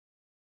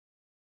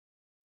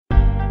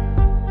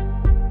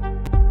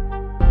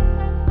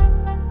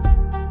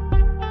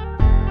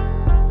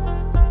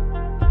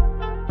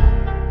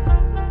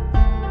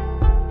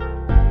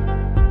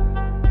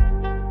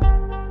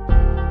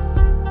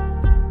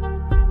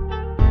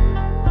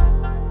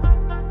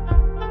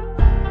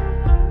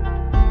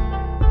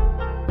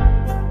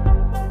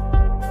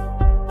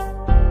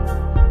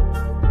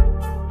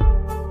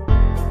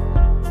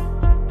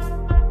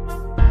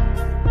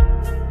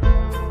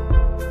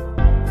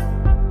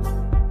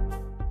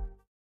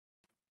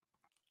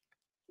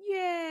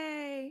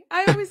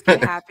always get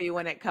happy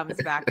when it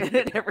comes back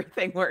and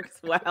everything works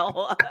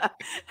well.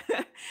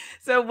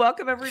 So,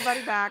 welcome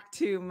everybody back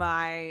to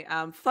my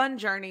fun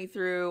journey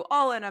through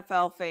all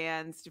NFL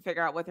fans to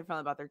figure out what they're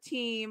feeling about their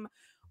team,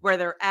 where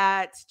they're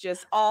at,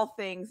 just all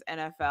things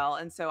NFL.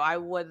 And so, I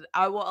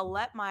will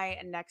let my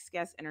next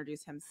guest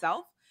introduce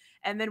himself,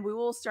 and then we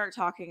will start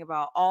talking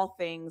about all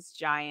things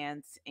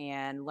Giants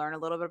and learn a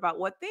little bit about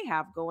what they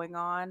have going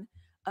on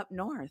up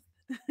north.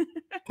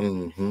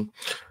 hmm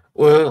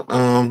Well,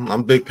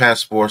 I'm Big Pat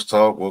Sports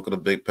Talk. Welcome to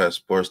Big Pat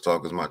Sports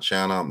Talk is my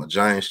channel. I'm a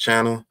Giants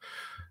channel.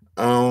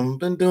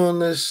 Been doing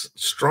this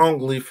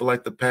strongly for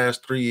like the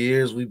past 3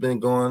 years. We've been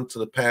going to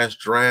the past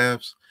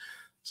drafts.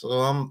 So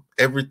I'm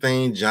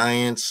everything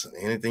Giants,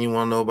 anything you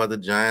want to know about the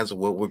Giants or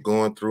what we're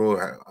going through.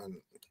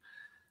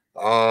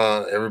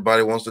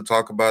 Everybody wants to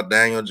talk about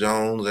Daniel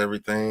Jones,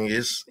 everything.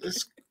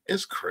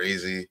 It's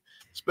crazy,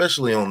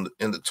 especially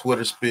in the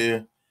Twitter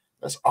sphere.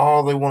 That's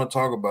all they want to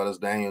talk about is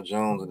Daniel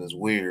Jones, and it's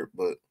weird.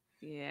 But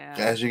Yeah.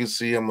 as you can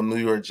see, I'm a New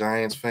York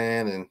Giants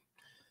fan, and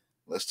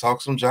let's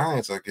talk some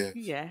Giants, I guess.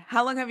 Yeah.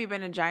 How long have you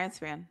been a Giants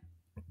fan?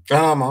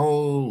 My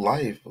whole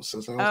life,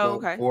 since I was Oh, about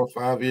okay. 4 or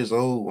 5 years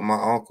old with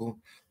my uncle.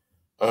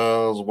 I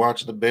was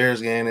watching the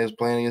Bears game. They was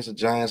playing against the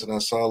Giants, and I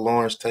saw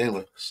Lawrence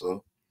Taylor.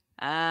 So,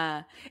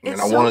 Ah, and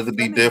it's I so wanted to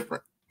be funny.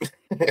 different.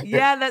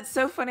 Yeah, that's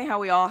so funny how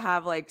we all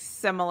have like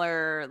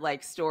similar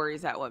like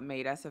stories at what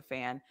made us a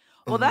fan.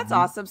 Well, that's hmm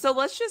awesome. So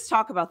let's just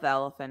talk about the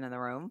elephant in the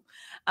room.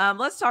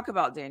 Let's talk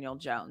about Daniel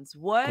Jones.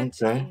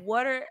 Okay.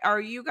 What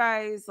are you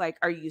guys like?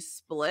 Are you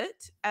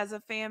split as a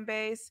fan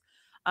base?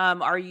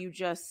 Are you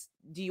just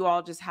do you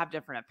all just have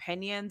different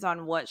opinions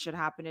on what should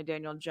happen to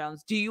Daniel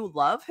Jones? Do you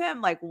love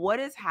him? Like, what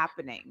is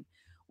happening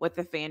with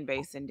the fan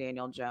base and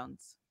Daniel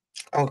Jones?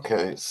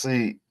 Okay.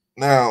 See,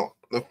 now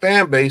the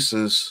fan base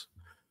is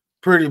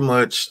pretty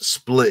much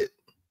split.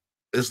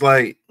 It's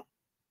like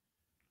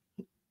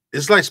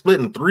it's like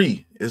splitting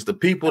three. It's the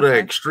people that Okay.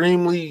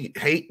 extremely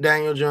hate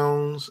Daniel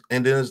Jones,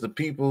 and then it's the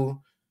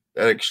people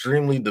that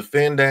extremely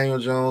defend Daniel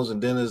Jones,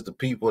 and then it's the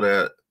people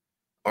that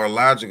are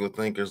logical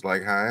thinkers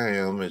like how I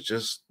am. It's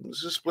just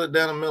split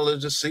down the middle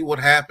and just see what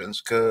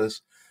happens.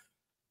 Cause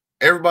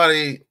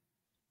everybody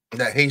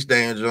that hates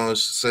Daniel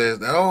Jones says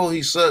that, oh,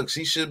 he sucks.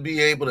 He should be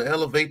able to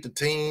elevate the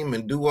team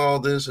and do all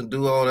this and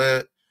do all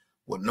that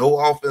with no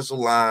offensive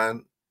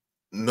line,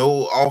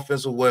 no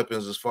offensive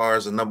weapons as far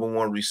as the number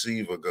one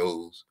receiver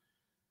goes.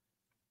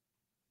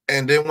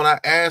 And then when I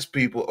ask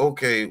people,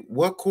 okay,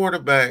 what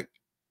quarterback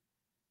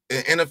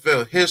in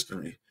NFL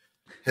history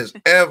has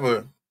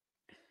ever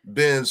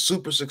been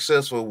super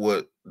successful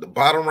with the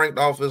bottom ranked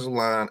offensive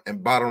line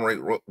and bottom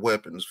ranked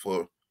weapons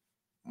for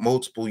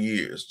multiple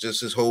years,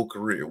 just his whole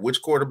career?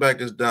 Which quarterback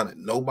has done it?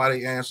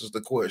 Nobody answers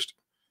the question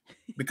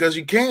because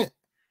you can't.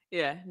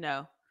 Yeah,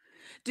 no.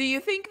 Do you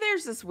think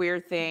there's this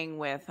weird thing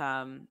with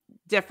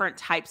different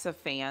types of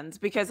fans?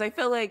 Because I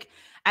feel like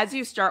as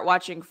you start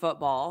watching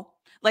football,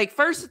 like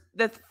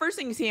the first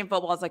thing you see in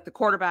football is like the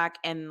quarterback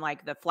and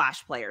like the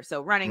flash player.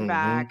 So running Mm-hmm.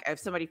 back, if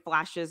somebody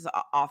flashes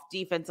off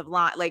defensive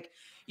line, like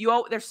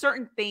there's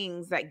certain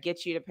things that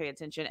get you to pay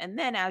attention. And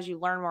then as you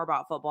learn more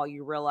about football,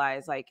 you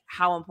realize like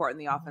how important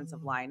the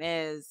offensive line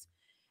is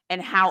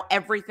and how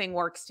everything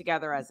works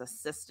together as a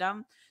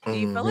system. Do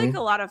you feel like Mm-hmm.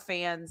 a lot of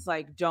fans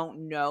like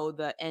don't know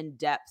the in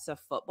depths of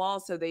football,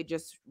 so they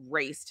just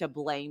race to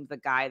blame the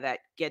guy that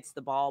gets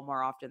the ball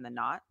more often than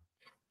not?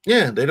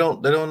 Yeah, they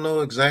don't know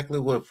exactly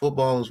what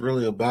football is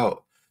really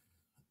about.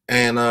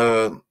 And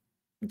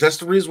that's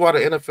the reason why the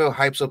NFL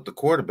hypes up the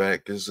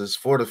quarterback is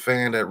for the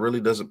fan that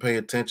really doesn't pay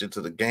attention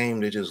to the game.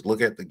 They just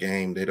look at the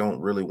game. They don't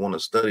really want to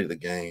study the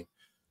game.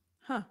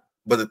 Huh.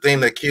 But the thing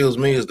that kills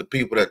me is the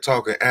people that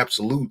talk in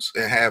absolutes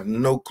and have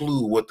no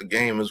clue what the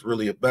game is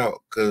really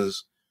about.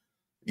 Because,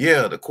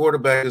 yeah, the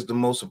quarterback is the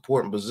most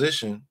important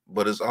position,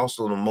 but it's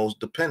also the most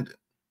dependent.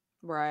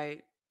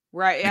 Right.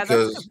 Right. Yeah,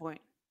 that's a good Because,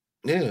 point.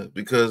 yeah,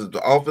 because if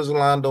the offensive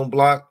line don't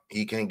block,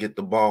 he can't get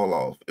the ball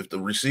off. If the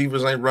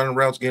receivers ain't running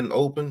routes getting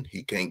open,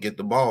 he can't get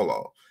the ball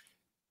off.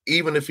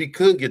 Even if he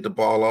could get the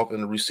ball off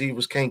and the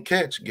receivers can't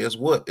catch, guess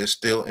what? It's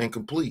still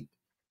incomplete.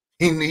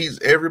 He needs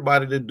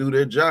everybody to do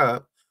their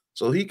job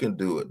so he can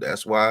do it.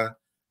 That's why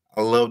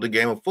I love the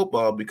game of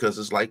football because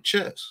it's like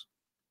chess.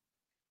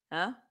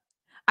 Huh?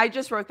 I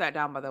just wrote that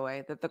down, by the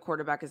way, that the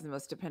quarterback is the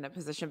most dependent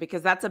position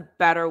because that's a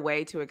better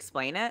way to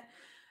explain it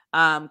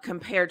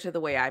compared to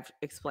the way I've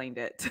explained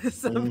it to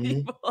some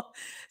hmm people.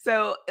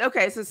 So,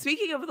 okay. So,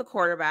 speaking of the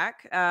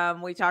quarterback,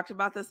 we talked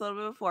about this a little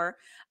bit before.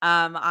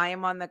 I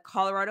am on the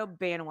Colorado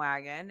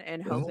bandwagon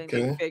and hoping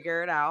they Okay.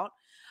 figure it out.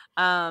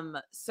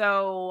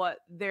 So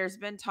there's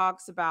been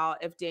talks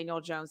about if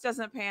Daniel Jones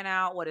doesn't pan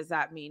out, what does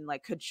that mean?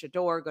 Like, could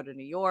Shedeur go to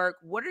New York?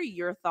 What are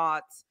your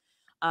thoughts?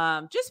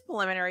 Just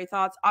preliminary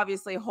thoughts.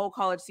 Obviously, a whole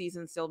college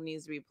season still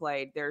needs to be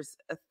played. There's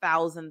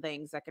 1,000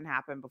 things that can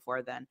happen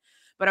before then.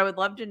 But I would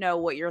love to know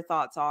what your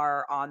thoughts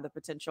are on the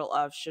potential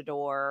of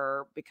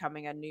Shedeur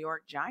becoming a New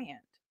York Giant.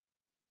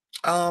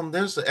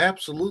 There's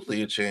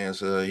absolutely a chance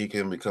he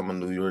can become a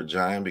New York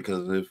Giant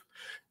because if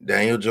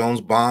Daniel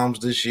Jones bombs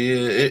this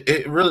year,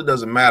 it really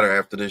doesn't matter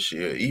after this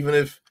year. Even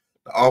if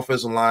the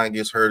offensive line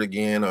gets hurt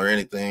again or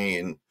anything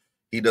and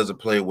he doesn't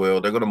play well,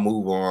 they're going to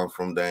move on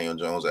from Daniel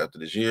Jones after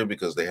this year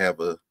because they have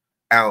a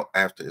out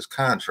after his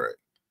contract.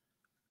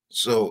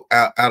 So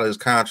out of his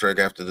contract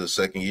after the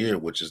second year,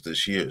 which is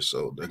this year.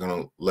 So they're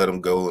going to let him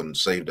go and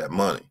save that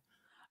money.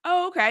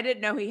 Oh, okay. I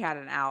didn't know he had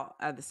an out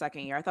of the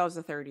second year. I thought it was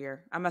the third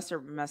year. I must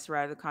have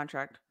misread the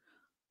contract.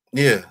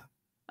 Yeah.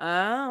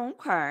 Oh,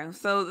 okay.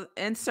 So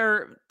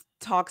insert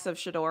talks of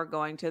Shedeur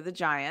going to the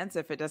Giants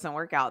if it doesn't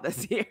work out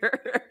this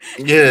year.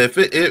 Yeah. If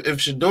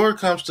Shedeur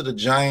comes to the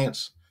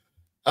Giants,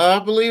 I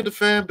believe the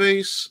fan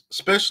base,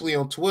 especially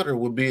on Twitter,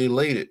 would be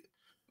elated.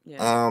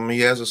 Yeah. He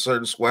has a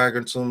certain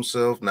swagger to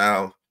himself.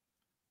 Now,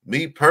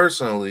 me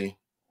personally,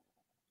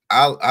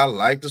 I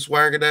like the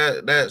swagger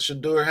that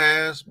Shedeur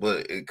has,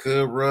 but it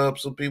could rub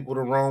some people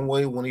the wrong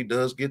way when he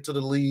does get to the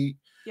league.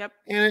 Yep.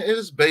 And it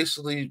is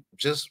basically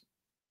just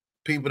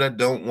people that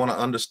don't want to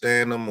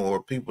understand him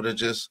or people that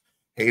just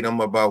hate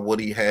him about what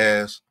he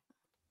has.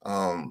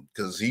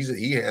 Because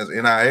he has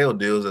NIL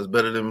deals that's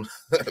better than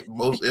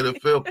most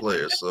NFL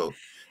players. So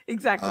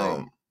Exactly.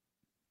 um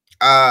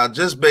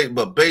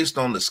but based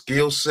on the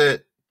skill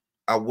set,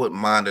 I wouldn't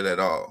mind it at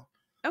all.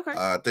 Okay.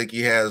 I think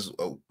he has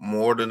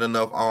more than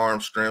enough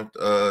arm strength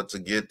to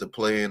get to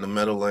play in the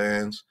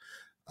Meadowlands.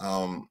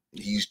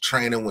 He's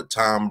training with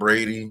Tom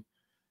Brady.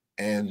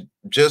 And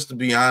just to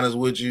be honest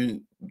with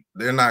you,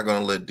 they're not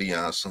going to let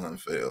Deion's son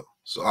fail.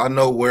 So I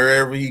know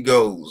wherever he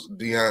goes,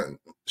 Deion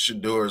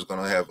Shedeur is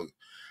going to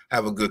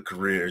have a good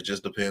career. It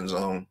just depends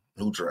on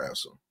who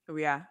drafts him. Oh,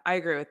 yeah, I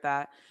agree with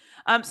that.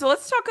 So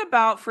let's talk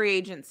about free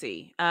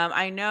agency.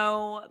 I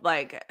know,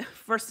 like,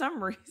 for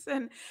some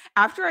reason,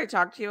 after I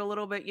talked to you a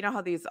little bit, you know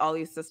how all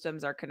these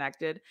systems are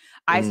connected.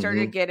 I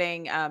started Mm-hmm.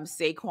 getting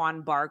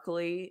Saquon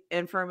Barkley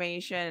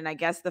information, and I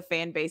guess the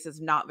fan base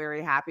is not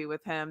very happy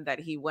with him that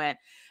he went.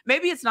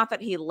 Maybe it's not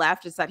that he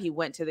left; it's that he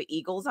went to the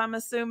Eagles. I'm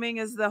assuming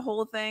is the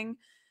whole thing.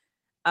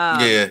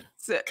 Yeah,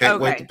 So can't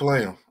wait to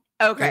play him.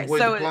 okay, Can't wait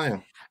to play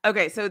him.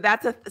 okay, so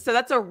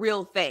that's a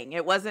real thing.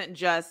 It wasn't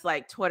just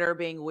like Twitter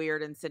being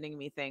weird and sending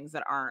me things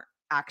that aren't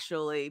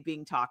actually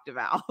being talked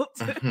about.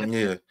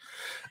 Yeah.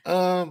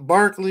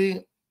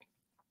 Barkley,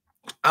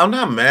 I'm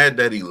not mad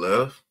that he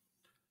left.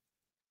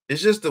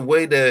 It's just the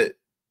way that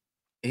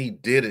he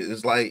did it.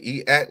 It's like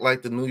he act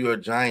like the New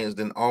York Giants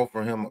didn't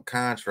offer him a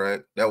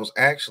contract that was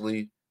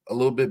actually a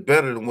little bit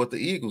better than what the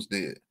Eagles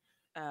did.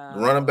 The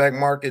running back Oh,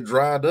 market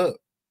dried up.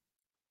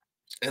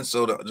 And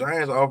so the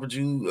Giants offered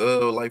you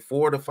like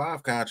 4 to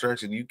 5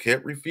 contracts and you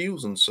kept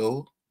refusing.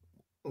 So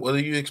what do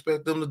you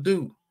expect them to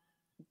do?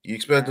 You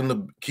expect them yeah.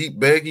 to keep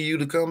begging you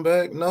to come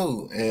back?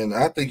 No. And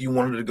I think you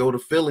wanted to go to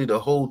Philly the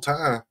whole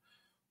time,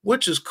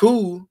 which is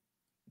cool.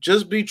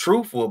 Just be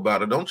truthful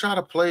about it. Don't try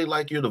to play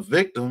like you're the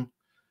victim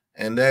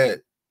and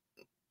that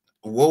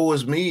woe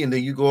is me. And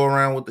then you go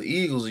around with the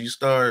Eagles, you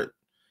start,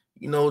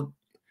 you know,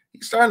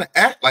 you starting to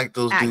act like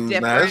those Act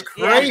dudes now. It's different.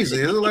 Yeah. crazy.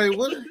 It's like,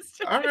 what?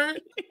 All right.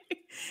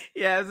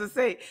 Yeah, as I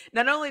say,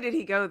 not only did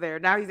he go there,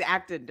 now he's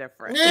acting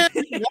different. Yeah,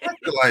 you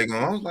acted like him.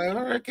 I was like,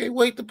 all right, can't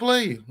wait to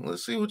play you.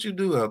 Let's see what you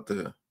do out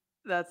there.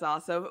 That's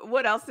awesome.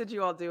 What else did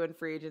you all do in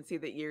free agency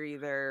that you're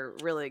either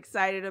really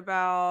excited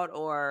about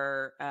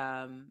or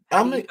how do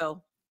I'm you e-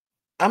 feel?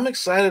 I'm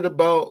excited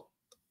about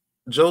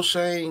Joe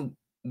Shane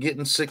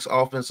getting 6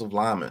 offensive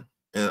linemen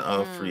in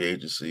free Mm,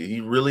 agency.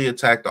 He really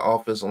attacked the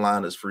offensive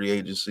line as free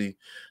agency,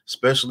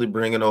 especially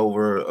bringing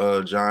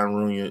over John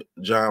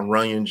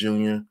Runyon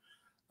Jr.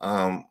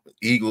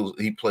 Eagles.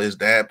 His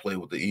dad played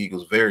with the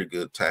Eagles. Very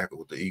good tackle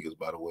with the Eagles,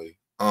 by the way.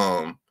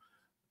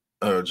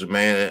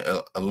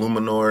 Jermaine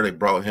Illuminor, they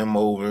brought him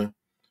over.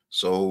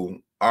 So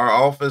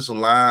our offensive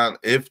line,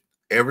 if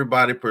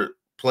everybody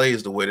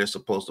plays the way they're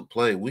supposed to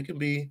play, we can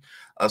be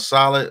a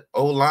solid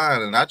O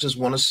line. And I just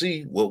want to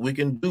see what we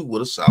can do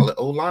with a solid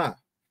O line.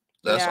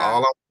 That's yeah. all I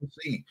want to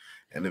see.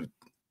 And if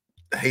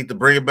I hate to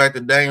bring it back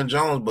to Daniel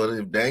Jones, but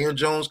if Daniel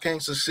Jones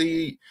can't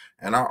succeed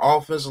and our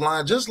offensive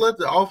line, just let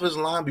the offensive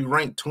line be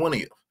ranked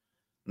 20th,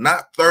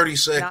 not Not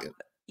 32nd.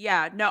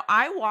 yeah, no,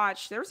 I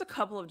watched there was a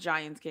couple of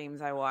Giants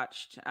games I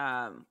watched,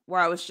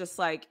 where I was just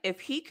like, if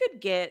he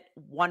could get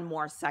one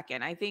more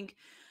second, I think,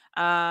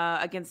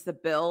 against the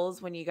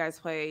Bills when you guys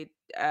played,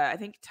 I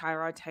think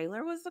Tyrod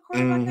Taylor was the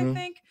quarterback, I Mm-hmm.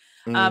 think,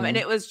 and Mm-hmm.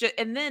 it was just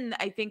and then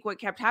I think what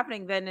kept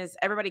happening then is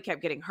everybody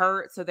kept getting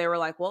hurt, so they were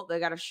like, "Well, they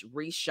gotta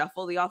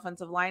reshuffle the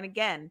offensive line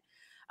again."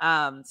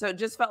 So it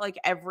just felt like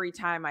every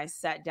time I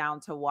sat down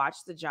to watch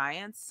the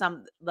Giants,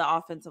 the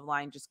offensive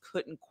line just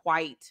couldn't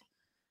quite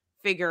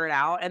figure it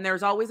out, and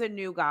there's always a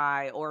new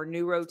guy or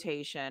new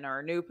rotation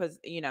or new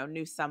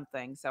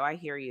something, so I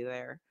hear you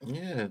there.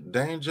 Yeah,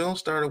 Daniel Jones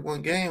started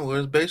one game where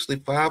it's basically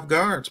 5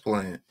 guards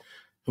playing.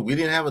 We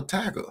didn't have a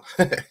tackle.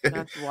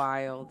 That's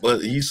wild. But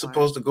That's he's wild.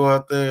 supposed to go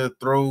out there and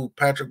throw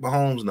Patrick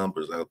Mahomes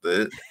numbers out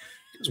there.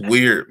 It's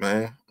weird,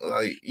 man.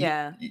 Like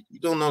Yeah. you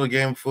don't know the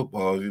game of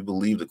football if you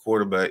believe the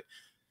quarterback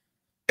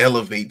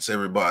elevates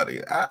everybody.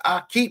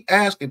 I keep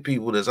asking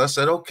people this. I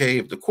said, okay,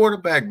 if the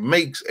quarterback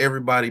makes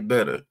everybody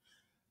better,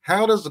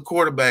 how does the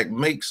quarterback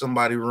make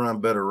somebody run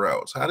better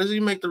routes? How does he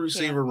make the Can't.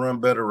 receiver run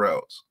better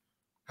routes?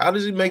 How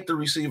does he make the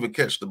receiver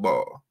catch the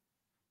ball?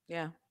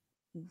 Yeah.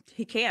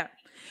 He can't.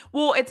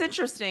 Well, it's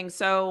interesting.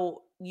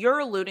 So you're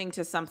alluding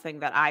to something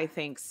that I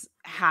think's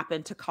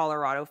happened to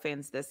Colorado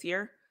fans this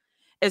year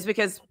is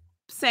because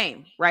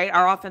same, right?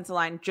 Our offensive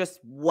line just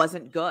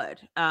wasn't good.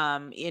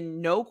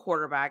 In no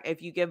quarterback,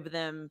 if you give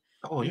them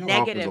Oh, your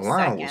offensive negative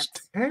line was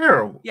seconds,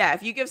 terrible. yeah,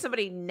 if you give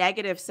somebody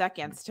negative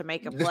seconds to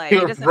make a play, it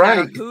You're doesn't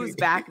matter right. who's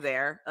back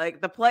there.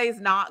 Like the play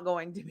is not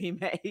going to be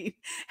made.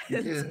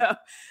 And Yeah,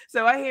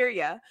 so I hear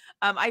you.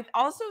 I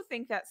also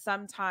think that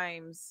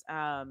sometimes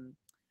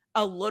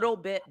a little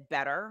bit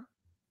better,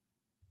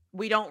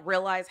 we don't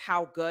realize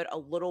how good a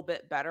little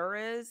bit better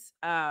is.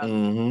 It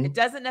mm-hmm.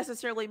 doesn't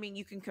necessarily mean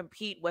you can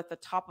compete with the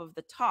top of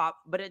the top,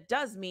 but it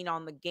does mean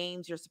on the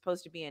games you're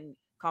supposed to be in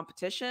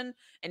competition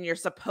and you're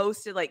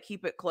supposed to like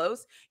keep it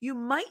close, you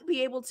might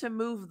be able to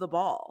move the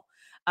ball.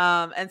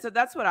 And so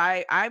that's what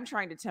I'm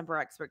trying to temper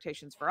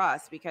expectations for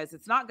us because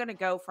it's not going to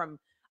go from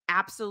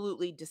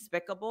absolutely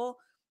despicable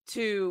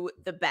to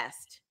the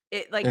best.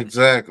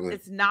 Exactly.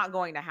 It's not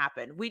going to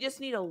happen. We just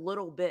need a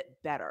little bit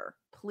better,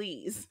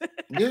 please.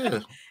 Yeah,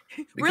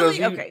 because Really?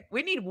 he Okay.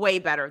 We need way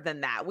better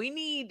than that. We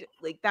need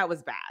like that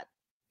was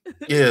bad.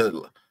 yeah,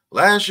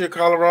 last year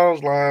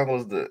Colorado's line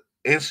was the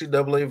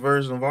NCAA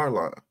version of our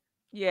line.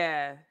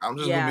 Yeah. I'm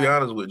just gonna be Yeah.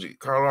 honest with you.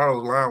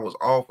 Colorado's line was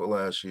awful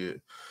last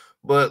year.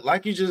 But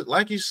like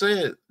you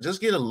said,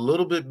 just get a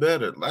little bit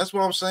better. That's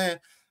what I'm saying.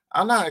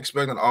 I'm not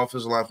expecting the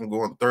offensive line from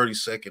going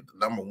 32nd to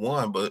number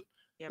one, but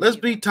Yeah, me let's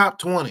be either. top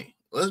 20.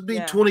 Let's be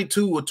Yeah.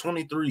 22 or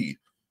 23.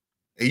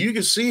 And you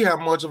can see how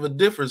much of a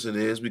difference it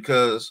is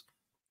because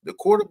the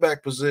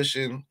quarterback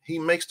position, he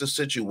makes the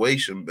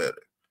situation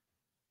better.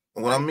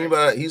 And what I I mean agree.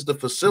 by that, he's the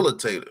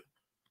facilitator.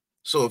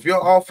 So if your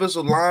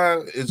offensive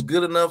line is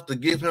good enough to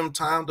give him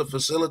time to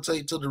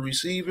facilitate to the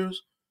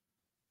receivers,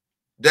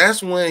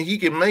 that's when he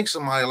can make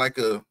somebody like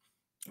a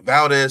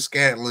Valdez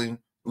Scantling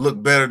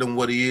look better than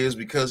what he is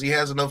because he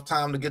has enough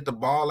time to get the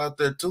ball out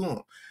there to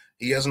him.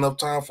 He has enough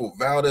time for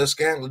Valdez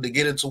Scantling to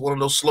get into one of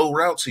those slow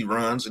routes he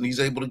runs, and he's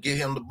able to get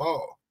him the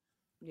ball.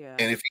 Yeah.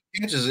 And if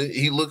he catches it,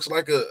 he looks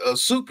like a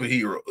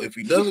superhero. If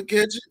he doesn't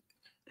catch it,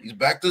 he's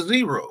back to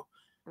zero.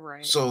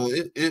 Right. So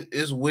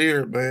it's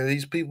weird, man.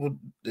 These people,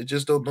 they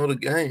just don't know the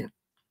game.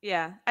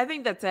 Yeah, I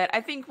think that's it.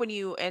 I think when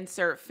you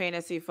insert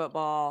fantasy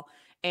football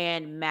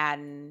and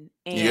Madden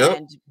Yep.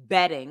 and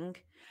betting,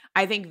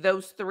 I think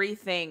those three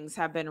things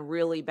have been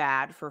really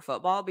bad for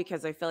football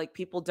because I feel like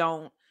people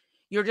don't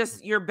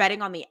you're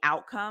betting on the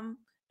outcome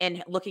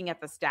and looking at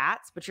the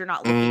stats, but you're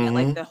not looking at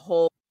like Mm-hmm. the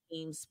whole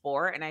team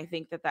sport and I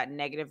think that that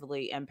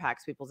negatively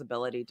impacts people's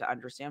ability to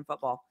understand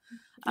football.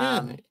 Yeah.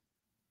 Um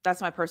that's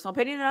my personal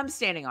opinion, and I'm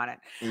standing on it.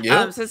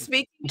 Yep. So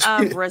speaking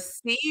of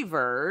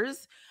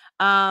receivers,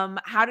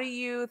 how do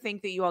you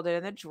think that you all did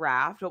in the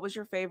draft? What was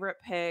your favorite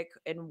pick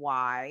and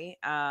why?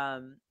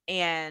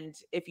 And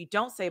if you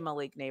don't say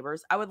Malik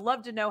Neighbors, I would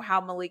love to know how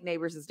Malik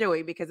Neighbors is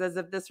doing because as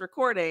of this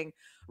recording,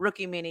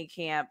 rookie mini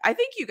camp. I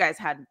think you guys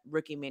had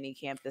rookie mini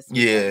camp this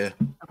weekend.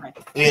 Yeah.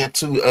 Okay.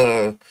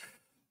 Yeah.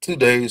 2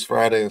 days,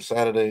 Friday and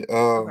Saturday.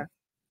 Okay.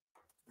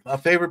 My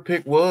favorite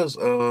pick was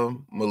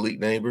Malik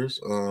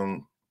Neighbors.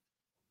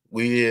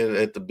 We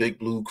at the Big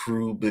Blue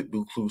Crew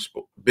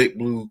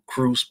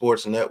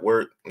Sports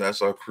Network.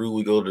 That's our crew.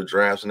 We go to the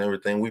drafts and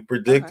everything. We Okay.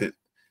 predicted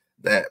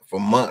that for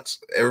months.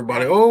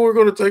 Everybody, oh, we're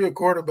going to take a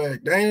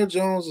quarterback. Daniel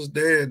Jones is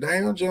dead.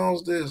 Daniel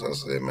Jones this. I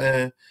said,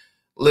 man,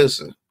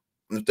 listen,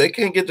 if they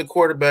can't get the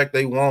quarterback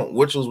they want,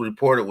 which was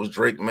reported was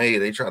Drake May,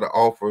 they try to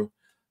offer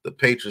the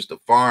Patriots the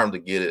farm to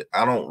get it.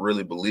 I don't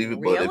really believe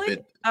it, but if Really?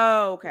 it,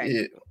 Oh, okay.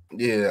 yeah,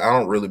 yeah, I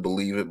don't really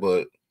believe it,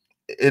 but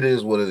it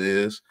is what it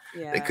is.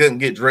 They Yeah. couldn't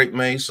get Drake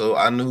May, so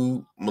I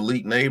knew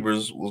Malik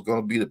Neighbors was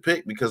going to be the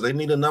pick because they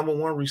need a number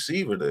one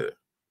receiver there.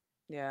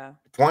 Yeah.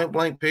 Point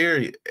blank,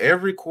 period.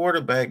 Every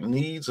quarterback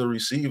needs a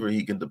receiver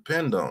he can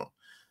depend on.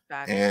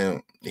 Facts.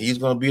 And he's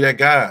going to be that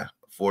guy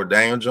for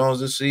Daniel Jones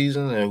this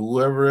season and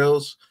whoever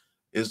else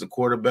is the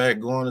quarterback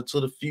going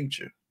into the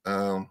future.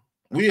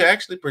 We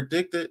actually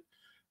predicted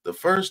the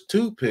first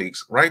two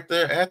picks right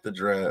there at the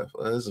draft.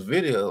 There's a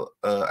video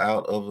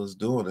out of us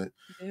doing it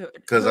Dude,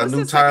 because who I was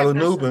knew the second Tyler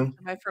person? Nubin.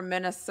 Somebody from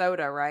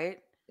Minnesota, right?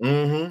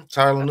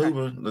 Tyler Okay.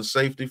 Nubin, the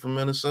safety from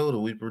Minnesota.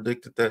 We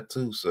predicted that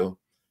too. So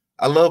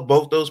I love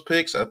both those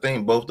picks. I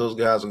think both those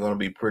guys are going to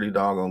be pretty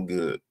doggone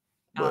good.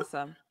 But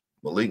Awesome.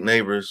 Malik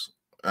Neighbors,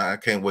 I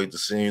can't wait to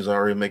see him. He's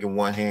already making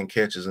one-hand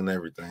catches and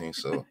everything.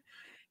 So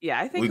Yeah,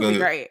 I think we're he'll be gonna get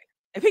great.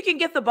 If he can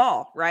get the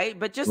ball, right?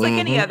 But just like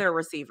any mm-hmm. other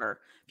receiver,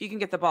 if you can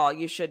get the ball,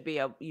 you should be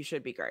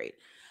great.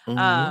 Mm-hmm.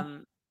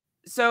 Um,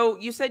 so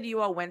you said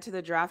you all went to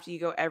the draft. Do you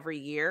go every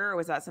year, or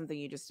was that something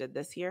you just did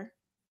this year?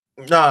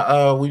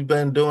 Nah, we've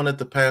been doing it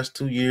the past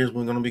 2 years.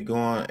 We're gonna be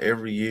going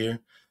every year.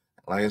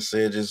 Like I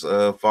said, just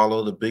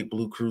follow the Big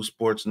Blue Crew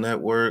Sports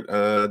Network.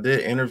 Did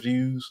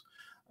interviews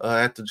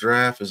at the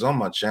draft. It's on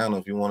my channel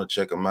if you want to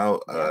check them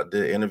out. Yeah.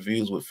 Did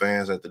interviews with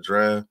fans at the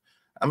draft.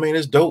 I mean,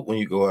 it's dope when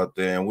you go out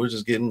there, and we're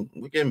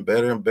getting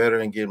better and better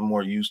and getting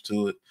more used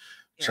to it.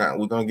 Yeah.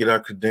 We're gonna get our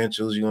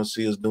credentials. You're gonna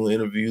see us doing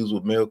interviews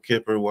with Mel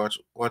Kiper. Watch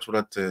what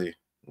I tell you.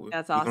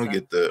 That's We're gonna awesome.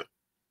 get there.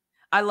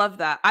 I love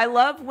that. I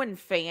love when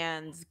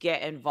fans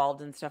get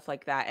involved in stuff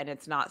like that and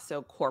it's not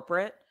so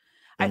corporate.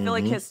 I feel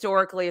like Mm-hmm.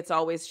 historically it's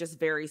always just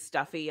very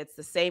stuffy. It's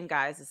the same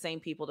guys, the same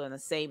people doing the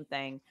same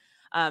thing.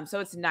 So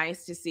it's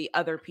nice to see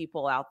other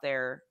people out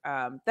there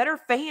that are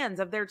fans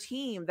of their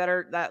team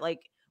that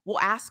like will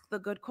ask the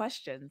good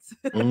questions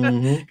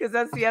Mm-hmm. because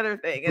that's the other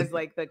thing is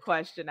like the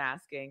question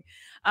asking.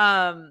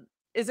 Um,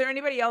 is there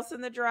anybody else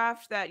in the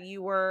draft that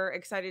you were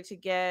excited to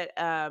get?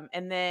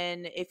 And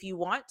then if you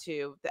want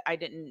to, I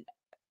didn't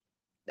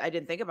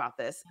think about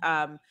this.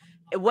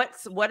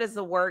 What is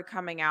the word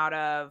coming out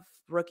of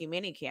rookie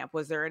mini camp?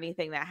 Was there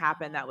anything that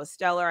happened that was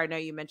stellar? I know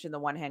you mentioned the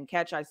one hand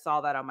catch. I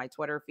saw that on my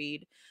Twitter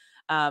feed.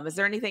 Is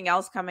there anything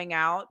else coming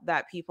out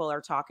that people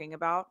are talking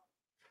about?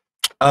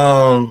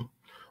 Um,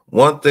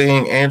 One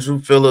thing,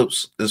 Andrew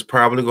Phillips is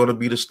probably going to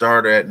be the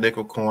starter at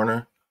nickel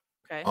corner.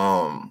 Okay.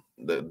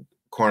 The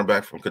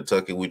cornerback from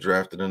Kentucky we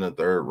drafted in the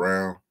 3rd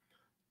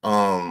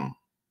round.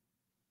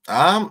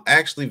 I'm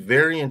actually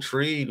very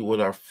intrigued with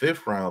our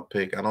 5th round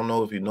pick. I don't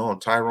know if you know him,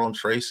 Tyrone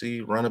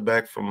Tracy, running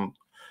back from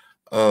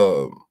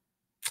um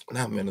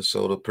not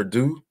Minnesota,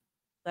 Purdue.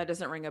 That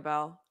doesn't ring a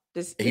bell.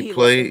 Does He he look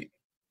played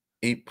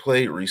he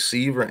played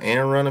receiver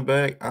and running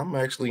back. I'm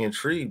actually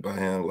intrigued by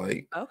him.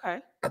 Like, okay?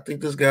 I think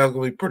this guy's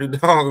gonna be pretty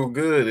doggone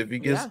good Yeah. if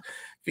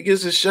he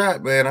gets a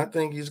shot, man. I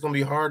think he's gonna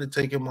be hard to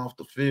take him off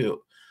the field.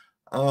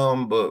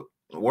 But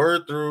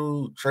word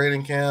through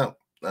training camp,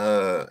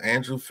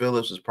 Andrew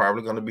Phillips is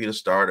probably gonna be the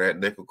starter at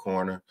nickel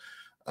corner.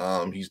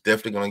 He's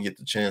definitely gonna get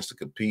the chance to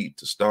compete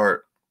to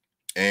start.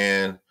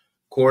 And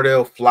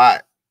Cordell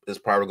Flott is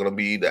probably gonna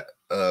be the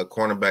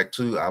cornerback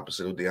too,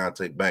 opposite of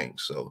Deontay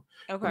Banks. So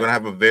we're Okay. gonna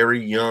have a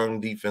very young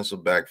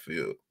defensive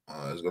backfield.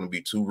 It's gonna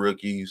be 2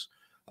 rookies,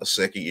 a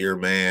 2nd-year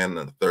man,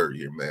 and a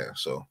 3rd-year man.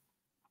 So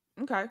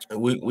Okay.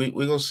 we're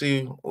gonna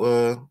see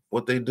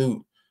what they do.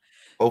 Would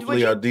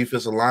Hopefully, you our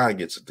defensive line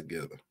gets it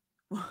together.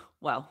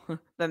 Well,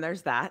 then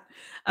there's that.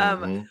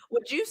 Hmm.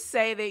 Would you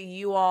say that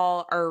you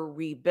all are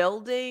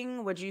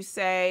rebuilding? Would you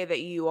say that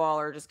you all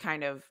are just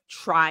kind of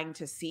trying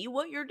to see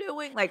what you're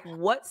doing? Like,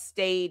 what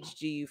stage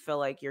do you feel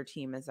like your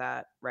team is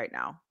at right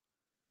now?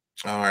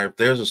 All right,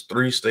 there's just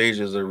 3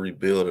 stages of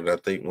rebuilding. I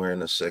think we're in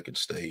the 2nd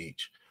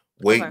stage,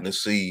 Okay. waiting to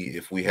see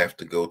if we have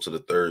to go to the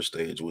 3rd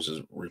stage, which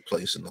is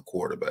replacing the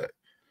quarterback.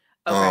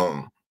 Okay.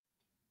 Um,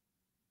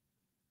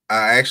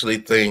 I actually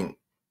think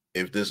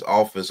if this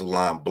offensive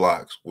line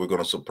blocks, we're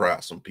going to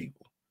surprise some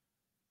people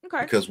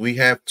Okay. because we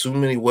have too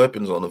many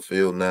weapons on the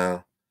field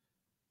now.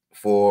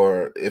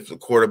 For if the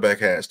quarterback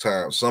has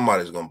time,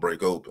 somebody's going to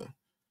break open.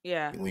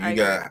 Yeah, When I you agree.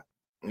 got,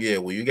 yeah,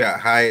 when you got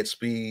Hyatt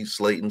speed,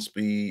 Slayton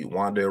speed,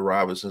 Wan'Dale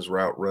Robinson's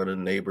route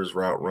running, Neighbors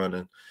route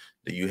running,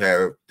 then you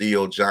have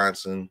Theo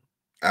Johnson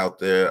out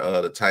there,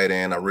 the tight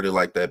end. I really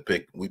like that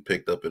pick we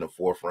picked up in the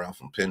 4th round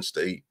from Penn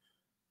State.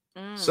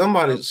 Okay.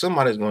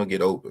 Somebody's going to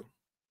get open.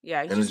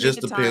 Yeah, you And it just just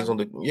needed depends time.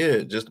 on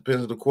it just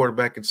depends on the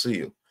quarterback can see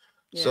him.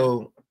 Yeah.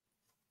 So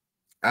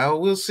I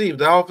will see if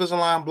the offensive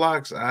line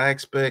blocks. I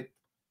expect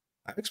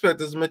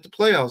us to make the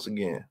playoffs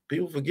again.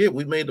 People forget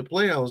we made the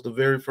playoffs the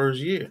very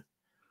first year.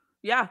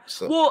 Yeah.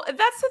 So Well,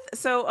 that's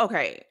so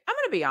okay. I'm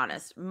going to be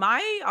honest.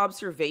 My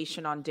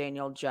observation on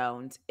Daniel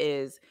Jones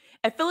is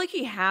I feel like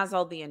he has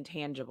all the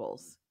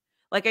intangibles.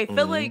 Like I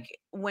feel mhm, like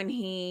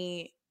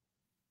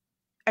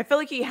I feel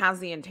like he has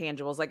the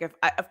intangibles. Like if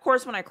of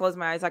course when I close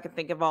my eyes I can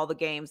think of all the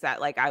games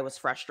that like I was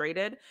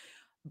frustrated,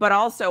 but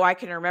also I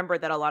can remember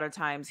that a lot of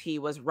times he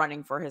was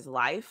running for his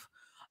life.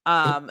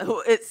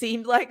 It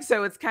seemed like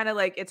so it's kind of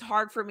like it's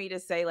hard for me to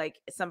say like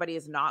somebody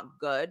is not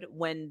good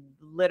when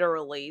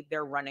literally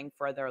they're running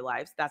for their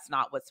lives. That's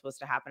not what's supposed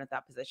to happen at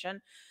that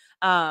position.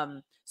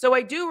 So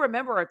I do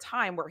remember a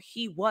time where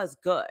he was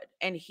good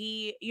and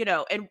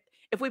and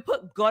if we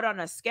put good on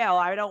a scale,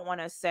 I don't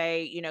want to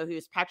say, he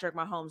was Patrick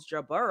Mahomes,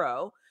 Joe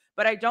Burrow,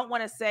 but I don't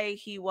want to say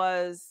he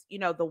was,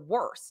 the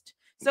worst.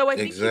 So I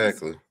think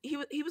exactly. he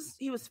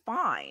was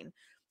fine.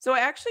 So I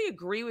actually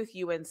agree with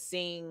you in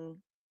seeing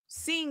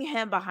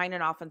him behind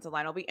an offensive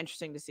line. It'll be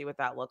interesting to see what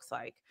that looks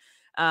like.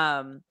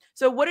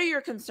 So what are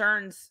your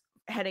concerns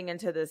heading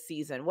into this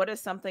season? What is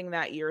something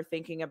that you're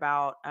thinking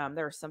about?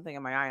 There's something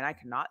in my eye and I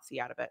cannot see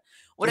out of it.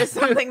 What is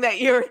something that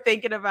you're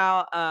thinking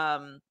about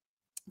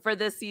for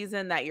this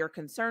season that you're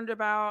concerned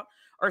about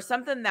or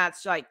something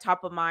that's like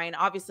top of mind?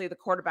 Obviously the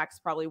quarterback's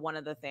probably one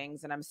of the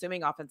things and I'm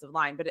assuming offensive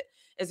line, but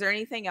is there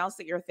anything else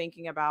that you're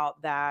thinking about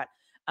that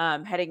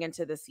heading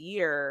into this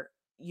year,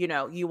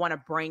 you want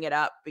to bring it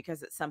up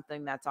because it's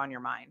something that's on your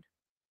mind?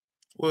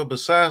 Well,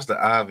 besides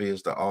the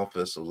obvious, the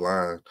offensive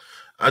line,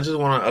 I just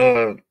want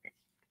to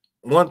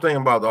one thing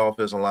about the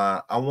offensive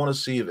line, I want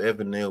to see if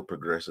Evan Neal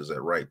progresses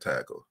at right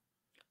tackle.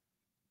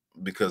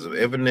 Because if Mm,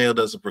 Evan Neal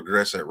doesn't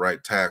progress at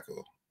right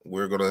tackle,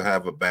 we're gonna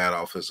have a bad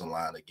offensive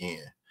line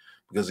again.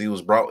 Because he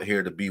was brought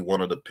here to be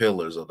one of the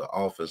pillars of the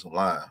offensive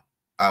line,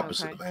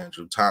 opposite okay. of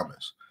Andrew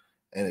Thomas.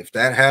 And if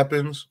that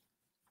happens,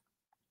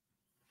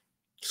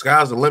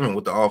 sky's the limit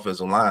with the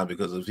offensive line.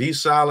 Because if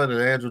he's solid and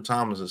Andrew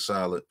Thomas is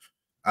solid,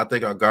 I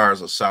think our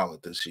guards are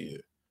solid this year.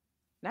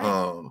 Nice.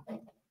 Um,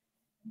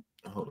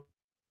 Hold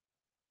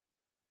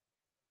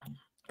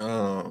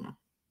on.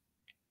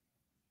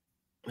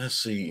 Let's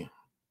see.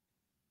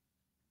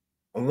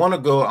 I'm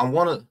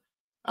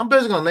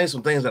basically gonna name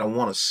some things that I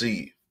want to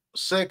see.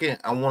 Second,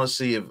 I want to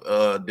see if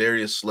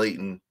Darius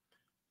Slayton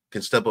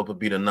can step up and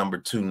be the number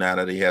 2 now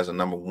that he has a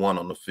number 1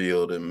 on the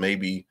field, and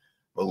maybe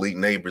Malik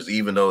Neighbors,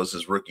 even though it's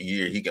his rookie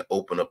year, he can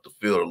open up the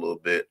field a little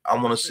bit. I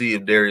want to see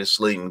if Darius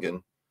Slayton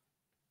can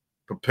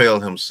propel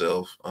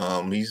himself.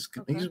 He's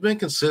been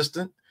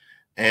consistent,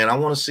 and I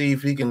want to see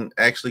if he can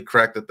actually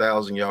crack the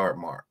 1,000-yard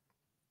mark.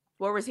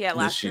 Where was he at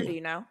last year? Do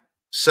you know?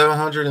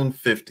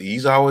 750.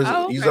 He's always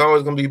okay.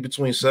 going to be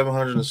between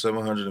 700 and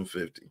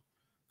 750.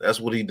 That's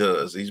what he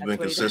does. He's been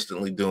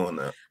consistently doing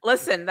that.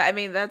 Listen, I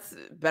mean, that's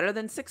better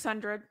than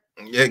 600.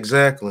 Yeah,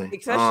 exactly.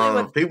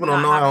 Especially with people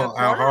don't know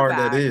how hard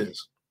that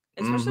is.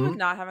 Especially with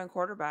not having a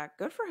quarterback.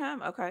 Good for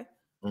him. Okay.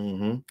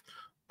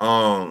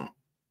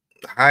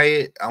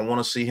 Hyatt, I want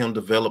to see him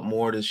develop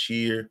more this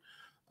year,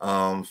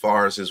 as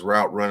far as his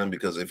route running,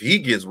 because if he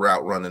gets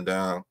route running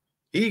down,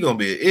 he's gonna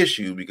be an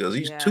issue because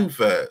he's too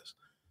fast.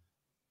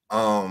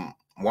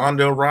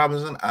 Wan'Dale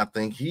Robinson, I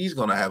think he's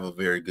gonna have a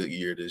very good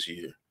year this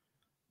year,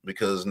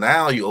 because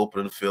now you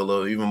open the field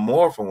up even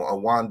more for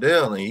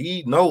Wan'Dale, and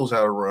he knows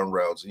how to run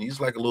routes, and he's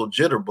like a little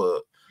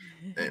jitterbug.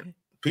 And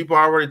people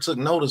already took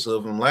notice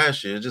of him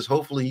last year. Just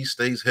hopefully he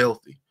stays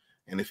healthy.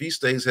 And if he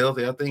stays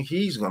healthy, I think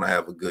he's going to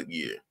have a good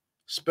year,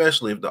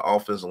 especially if the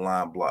offensive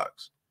line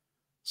blocks.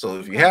 So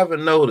if you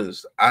haven't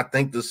noticed, I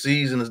think the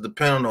season is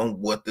dependent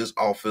on what this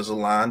offensive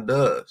line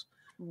does.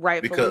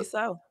 Rightfully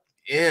so.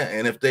 Yeah,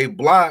 and if they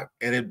block,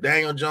 and if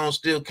Daniel Jones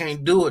still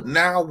can't do it,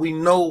 now we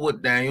know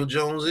what Daniel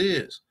Jones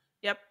is.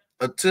 Yep.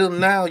 Until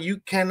now,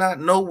 you cannot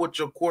know what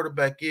your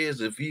quarterback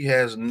is if he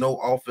has no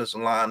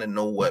offensive line and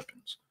no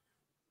weapons.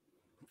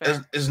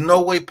 There's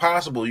no way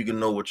possible you can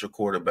know what your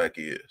quarterback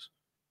is.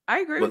 I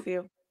agree with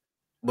you.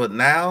 But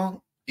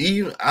now,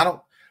 even I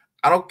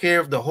don't care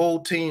if the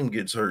whole team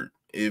gets hurt.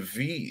 If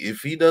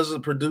he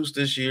doesn't produce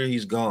this year,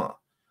 he's gone,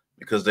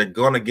 because they're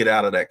gonna get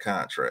out of that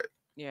contract.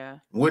 Yeah.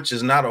 Which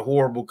is not a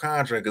horrible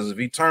contract, because if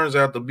he turns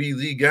out to be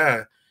the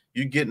guy,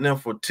 you're getting them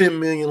for $10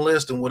 million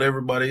less than what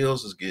everybody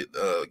else is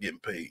getting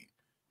paid.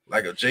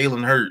 Like a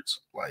Jalen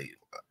Hurts. Like,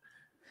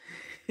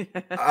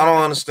 I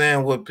don't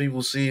understand what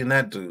people see in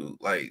that dude.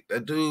 Like,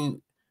 that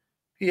dude,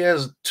 he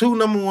has 2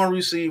 number 1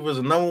 receivers,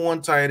 a number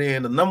 1 tight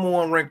end, the number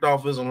 1 ranked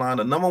offensive line,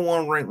 the number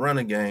 1 ranked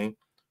running game.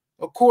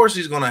 Of course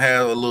he's gonna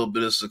have a little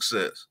bit of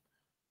success.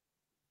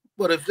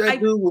 But if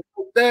that dude would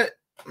put that,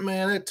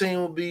 man, that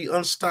team would be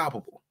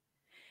unstoppable.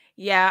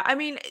 Yeah, I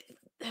mean,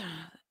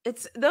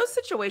 it's those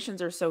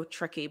situations are so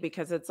tricky,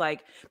 because it's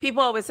like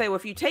people always say, well,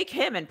 if you take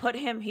him and put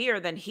him here,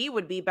 then he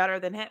would be better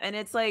than him. And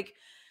it's like,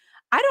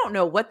 I don't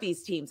know what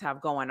these teams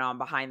have going on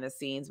behind the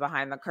scenes,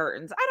 behind the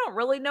curtains. I don't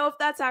really know if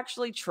that's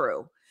actually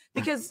true,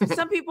 because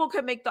some people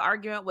could make the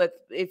argument with,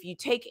 if you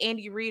take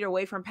Andy Reid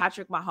away from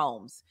Patrick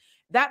Mahomes,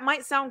 that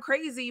might sound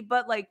crazy,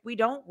 but like, we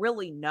don't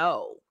really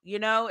know,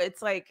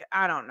 it's like,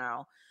 I don't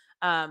know.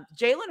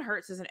 Jalen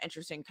Hurts is an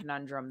interesting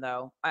conundrum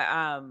though.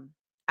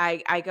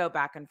 I go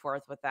back and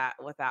forth with that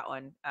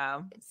one.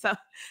 So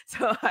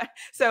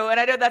and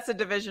I know that's a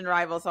division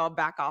rival, so I'll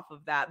back off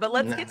of that. But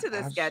let's get to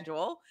the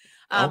schedule.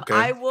 Okay.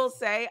 I will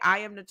say I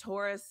am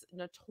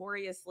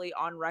notoriously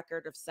on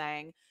record of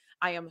saying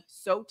I am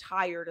so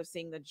tired of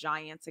seeing the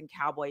Giants and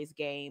Cowboys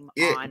game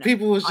on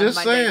people was just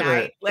Monday saying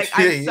night. that. Like,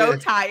 I'm so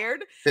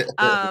tired.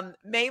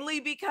 Mainly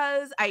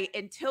because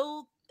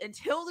until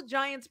the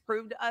Giants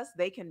prove to us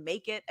they can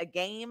make it a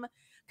game.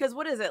 Because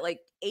what is it, like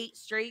 8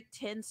 straight,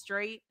 10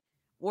 straight?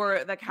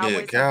 Where the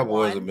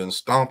Cowboys have been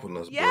stomping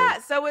us. Yeah,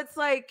 bro. So it's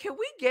like, can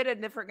we get a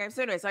different game?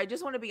 So anyway, so I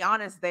just want to be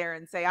honest there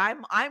and say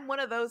I'm one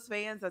of those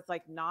fans that's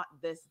like, not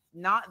this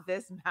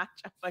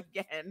matchup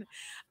again.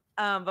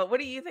 But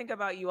what do you think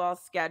about you all's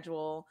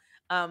schedule?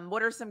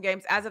 What are some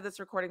games? As of this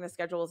recording, the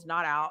schedule is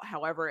not out.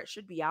 However, it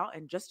should be out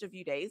in just a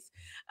few days.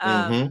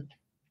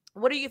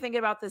 What are you thinking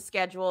about the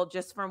schedule,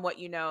 just from what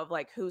you know of,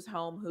 like, who's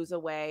home, who's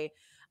away,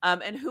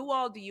 and who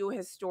all do you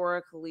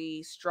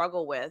historically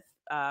struggle with?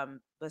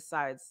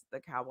 Besides the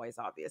Cowboys,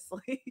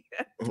 obviously.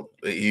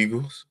 The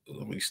Eagles.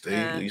 We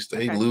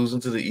stay losing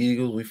to the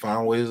Eagles. We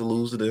find ways to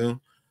lose to them.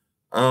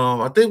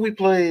 I think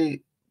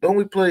don't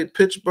we play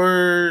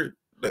Pittsburgh?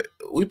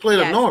 We play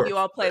the North. You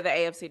all play the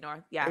AFC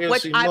North. Yeah. AFC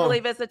Which I North.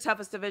 believe is the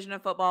toughest division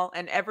of football,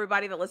 and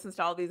everybody that listens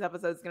to all these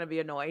episodes is going to be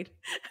annoyed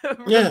for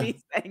me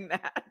saying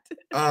that.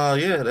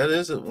 Yeah, that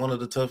is one of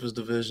the toughest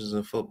divisions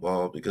in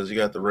football, because you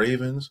got the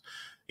Ravens,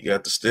 you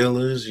got the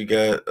Steelers, you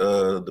got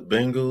the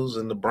Bengals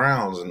and the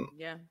Browns, and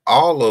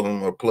all of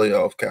them are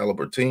playoff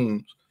caliber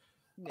teams.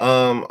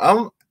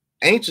 I'm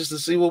anxious to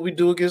see what we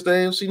do against the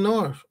AFC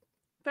North.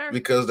 Fair.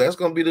 Because that's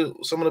going to be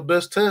some of the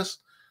best tests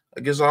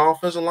against our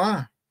offensive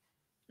line.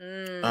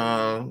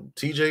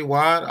 TJ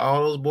Watt,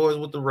 all those boys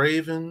with the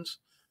Ravens,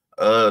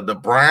 the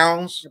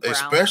Browns,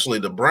 especially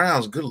the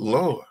Browns. Good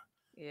Lord.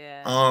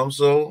 Yeah.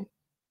 So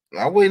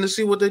I'm waiting to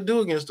see what they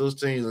do against those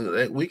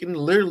teams. We can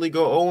literally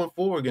go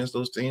 0-4 against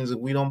those teams if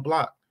we don't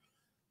block.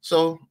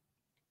 So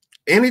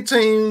any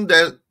team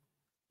that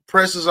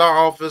presses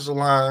our offensive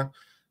line,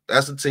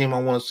 that's the team I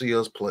want to see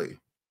us play.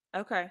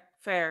 Okay,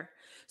 fair.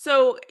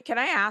 So, can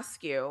I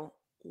ask you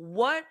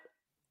what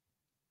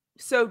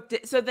so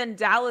then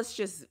Dallas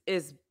just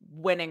is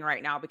winning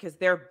right now because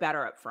they're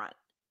better up front.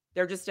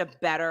 They're just a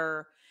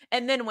better,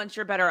 and then once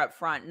you're better up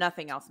front,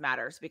 nothing else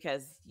matters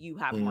because you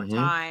have more Mm-hmm.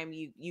 time.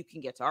 You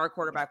can get to our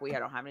quarterback. We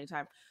don't have any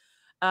time.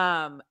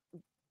 Um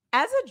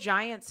as a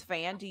Giants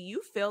fan, do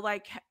you feel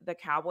like the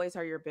Cowboys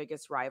are your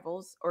biggest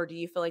rivals, or do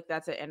you feel like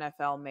that's an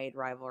NFL made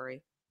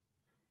rivalry?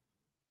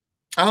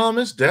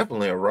 It's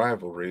definitely a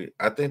rivalry.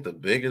 I think the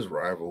biggest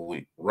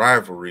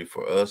rivalry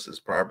for us is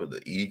probably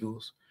the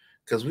Eagles,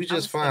 because we I just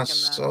was find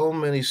thinking that. so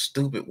many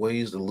stupid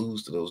ways to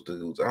lose to those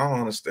dudes. I don't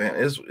understand.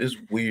 It's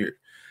weird.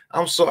 I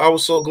was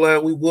so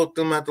glad we whooped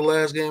them at the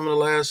last game of the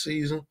last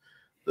season.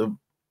 The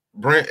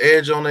Brent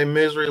Edge on their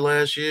misery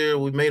last year,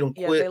 we made them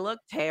Yeah, they quit. look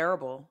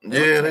terrible. They look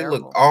Yeah, they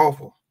look terrible.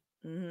 awful.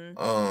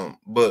 Mhm.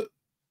 But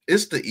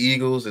it's the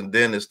Eagles and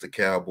then it's the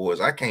Cowboys.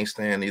 I can't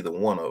stand either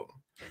one of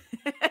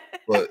them.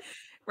 But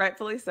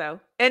Rightfully so.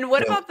 And you know,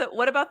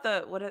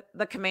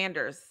 the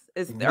Commanders?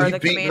 Are we the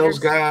beating those Commanders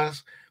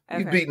guys. We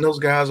okay. beating those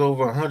guys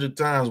over 100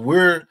 times.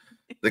 We're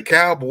the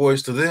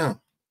Cowboys to them.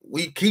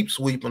 We keep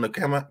sweeping the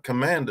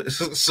Commanders.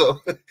 So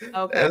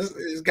Okay.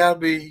 it's got to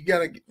be. You got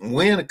to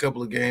win a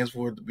couple of games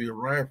for it to be a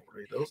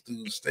rivalry. Those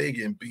dudes stay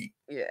getting beat.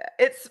 Yeah.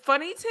 It's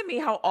funny to me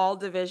how all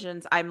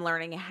divisions I'm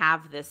learning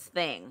have this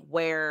thing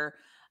where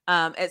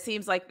it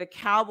seems like the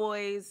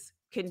Cowboys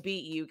can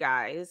beat you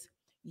guys.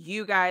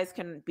 You guys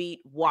can beat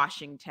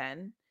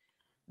Washington.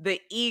 The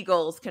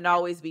Eagles can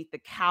always beat the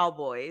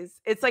Cowboys.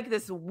 It's like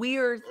this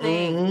weird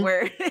thing Hmm.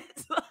 where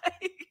it's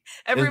like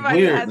It's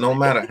everybody weird. has No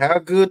matter how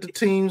good the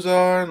teams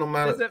are, no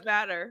matter doesn't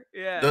matter.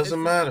 Yeah,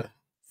 doesn't matter.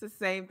 it's the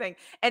same thing.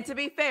 And to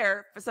be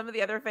fair, for some of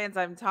the other fans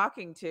I'm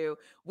talking to,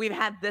 we've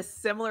had this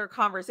similar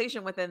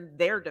conversation within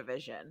their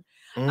division,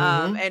 Hmm.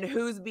 and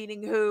who's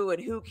beating who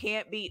and who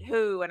can't beat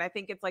who. And I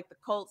think it's like the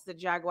Colts, the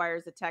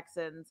Jaguars, the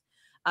Texans,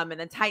 and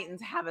the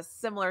Titans have a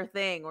similar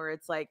thing where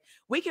it's like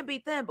we can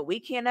beat them, but we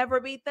can't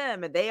ever beat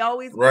them, and they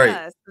always beat Right.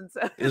 us. And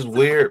so It's it's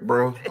weird,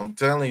 bro. I'm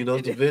telling you,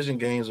 those it, division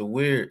games are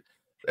weird.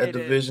 That it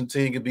is division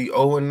team could be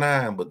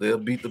 0-9, but they'll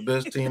beat the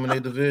best team in their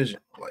division.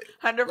 Like,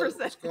 what's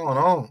 100%. going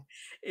on?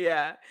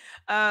 Yeah.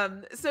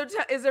 So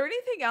is there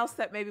anything else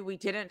that maybe we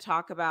didn't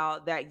talk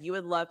about that you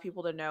would love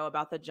people to know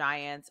about the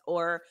Giants?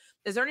 Or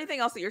is there anything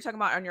else that you're talking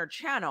about on your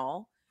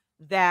channel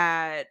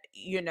that,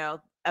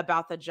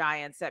 about the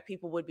Giants that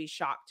people would be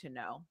shocked to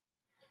know?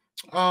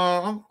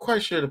 I'm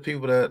quite sure the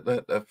people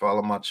that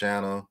follow my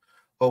channel,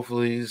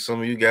 hopefully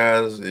some of you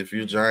guys, if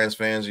you're Giants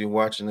fans, you're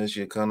watching this,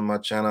 you'll come to my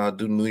channel. I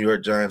do New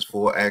York Giants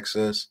full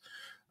access.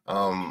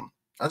 Um,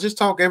 I just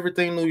talk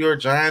everything New York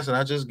Giants, and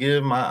I just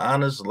give my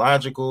honest,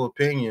 logical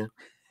opinion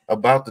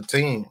about the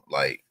team.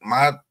 Like,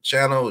 my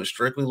channel is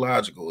strictly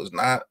logical. It's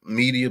not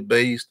media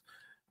based.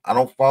 I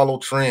don't follow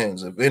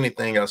trends. If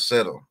anything, I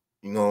set them.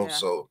 Yeah.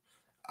 So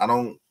I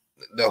don't.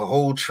 The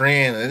whole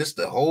trend, and it's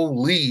the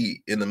whole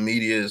league in the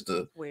media, is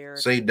to Weird.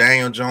 say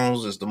Daniel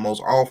Jones is the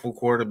most awful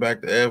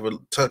quarterback to ever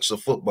touch the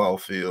football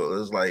field.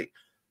 It's like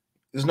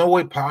there's no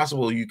way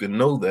possible you can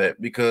know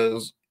that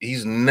because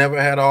he's never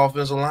had an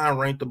offensive line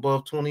ranked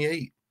above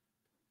 28.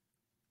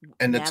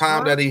 And the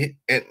time that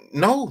Never?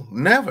 no,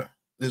 never.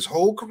 His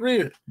whole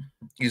career,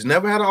 he's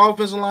never had an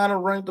offensive line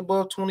ranked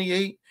above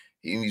 28.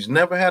 He's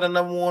never had a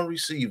number one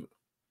receiver.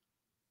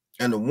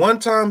 And the one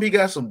time he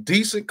got some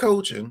decent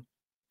coaching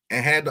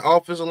and had the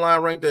offensive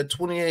line ranked at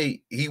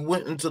 28, he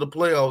went into the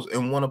playoffs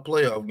and won a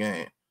playoff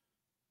game.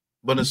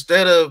 But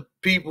instead of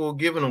people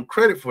giving him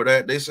credit for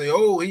that, they say,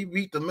 oh, he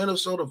beat the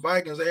Minnesota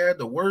Vikings. They had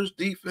the worst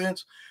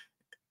defense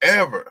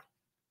ever.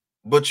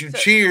 But you So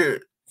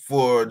cheered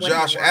for when he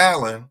Josh won.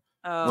 Allen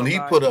when Oh he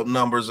gosh. put up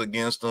numbers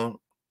against them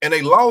and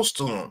they lost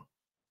to him.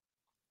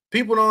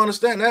 People don't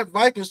understand that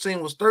Vikings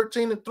team was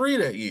 13-3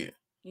 that year.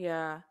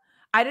 Yeah.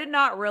 I did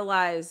not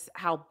realize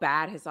how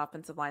bad his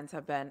offensive lines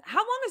have been. How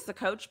long has the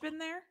coach been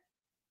there?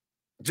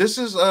 This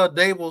is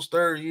Dable's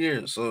third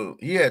year. So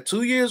he had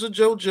 2 years of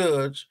Joe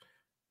Judge,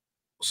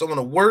 some of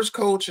the worst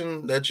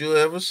coaching that you'll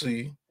ever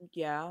see.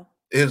 Yeah.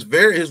 His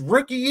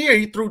rookie year,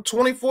 he threw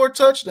 24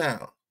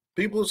 touchdowns.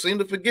 People seem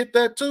to forget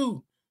that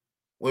too.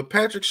 When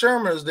Patrick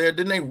Shermer is there,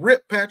 then they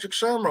ripped Patrick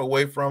Shermer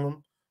away from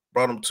him,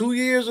 brought him 2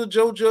 years of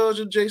Joe Judge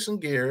and Jason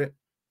Garrett.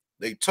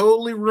 They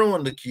totally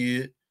ruined the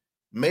kid,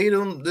 made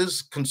him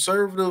this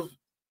conservative.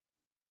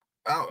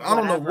 I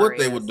don't know Whatever what he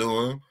they were is.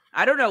 doing.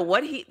 I don't know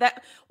what he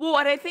that well,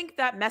 and I think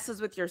that messes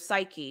with your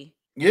psyche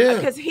Yeah,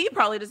 because he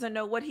probably doesn't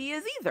know what he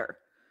is either.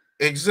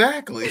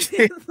 exactly.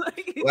 It's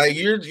like Like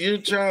you're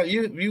trying,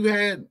 you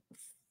had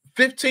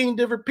 15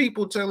 different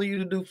people telling you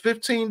to do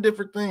 15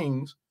 different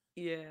things.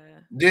 yeah.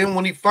 Then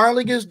when he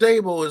finally gets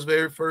Dable his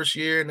very first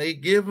year, and they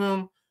give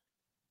him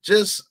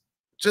just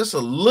just a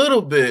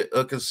little bit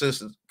of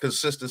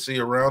consistency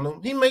around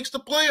him, he makes the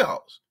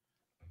playoffs.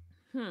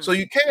 Hmm. So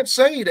you can't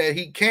say that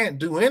he can't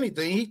do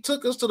anything. He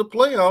took us to the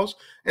playoffs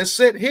and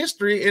set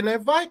history in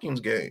that Vikings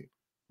game.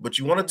 But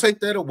you want Yeah. to take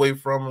that away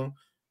from him.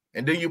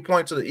 And then you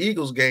point to the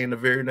Eagles game the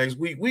very next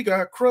week. We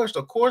got crushed.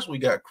 Of course we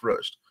got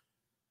crushed.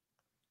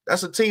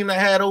 That's a team that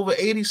had over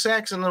 80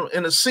 sacks in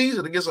the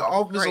season against an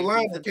offensive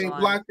line that can't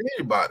block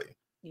anybody.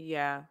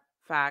 Yeah, Of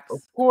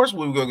facts. course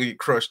we were going to get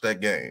crushed that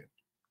game.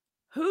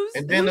 Who's go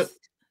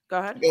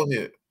ahead. Go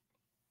ahead.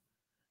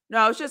 No,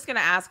 I was just gonna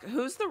ask,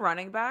 who's the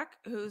running back?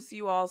 Who's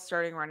you all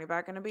starting running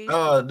back gonna be?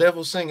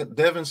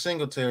 Devin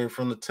Singletary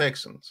from the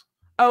Texans.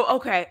 Oh,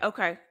 okay.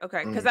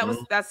 Because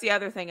Mhm. that's the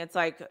other thing. It's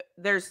like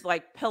there's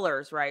like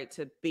pillars, right,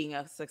 to being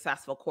a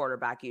successful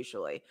quarterback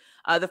usually.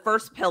 The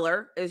first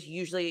pillar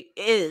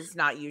is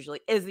not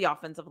usually is the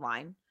offensive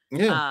line.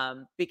 Yeah.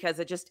 Because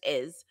it just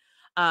is.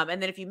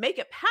 And then if you make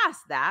it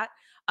past that,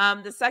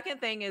 the second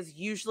thing is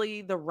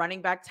usually the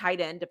running back tight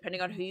end,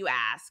 depending on who you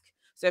ask.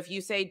 So if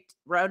you say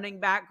running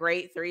back,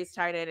 great, 3 is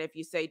tight end. If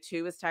you say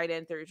 2 is tight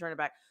end, 3 is running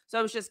back. So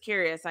I was just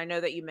curious. I know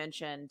that you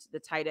mentioned the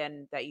tight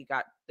end that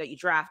you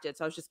drafted.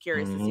 So I was just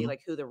curious to see Mhm.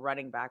 like who the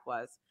running back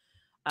was.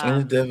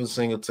 And Devin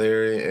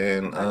Singletary,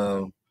 and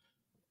Okay.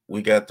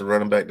 we got the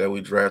running back that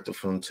we drafted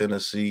from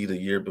Tennessee the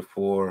year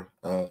before,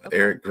 Okay.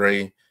 Eric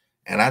Gray.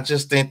 And I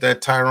just think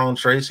that Tyrone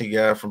Tracy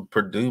guy from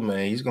Purdue,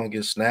 man, he's gonna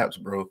get snaps,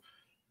 bro.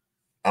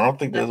 I don't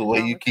think there's a Nothing way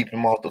wrong you with it. keep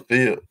him off the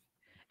field.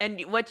 And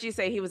what'd you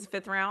say? He was a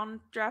 5th round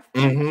draft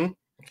pick? Mm-hmm.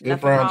 Fifth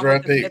Nothing round wrong with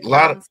draft the pick. A 5th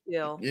lot of round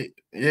steal.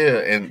 yeah,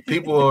 and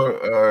people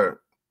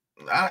are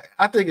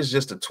I think it's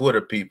just the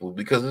Twitter people,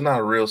 because it's not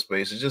a real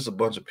space. It's just a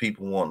bunch of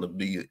people wanting to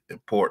be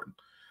important.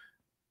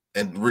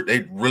 And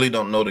they really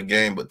don't know the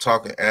game, but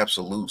talking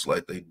absolutes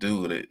like they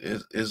do,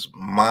 it's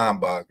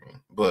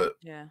mind-boggling. But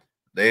Yeah.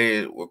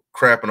 they were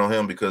crapping on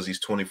him because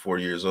he's 24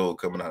 years old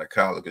coming out of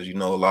college. Because a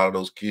lot of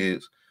those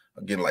kids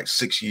are getting like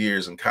 6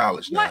 years in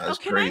college What now. It's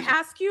can I crazy.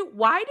 ask you,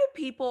 why do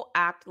people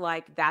act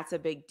like that's a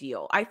big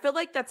deal? I feel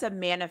like that's a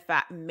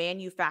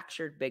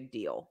manufactured big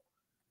deal.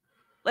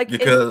 Like, is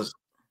Because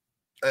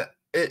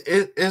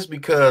it's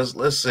because,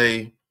 let's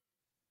say,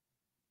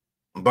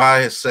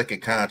 by his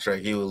second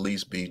contract, he will at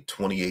least be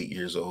 28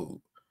 years old.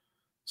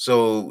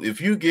 So if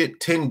you get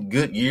 10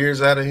 good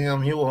years out of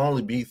him, he will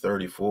only be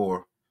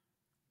 34.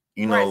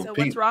 right, so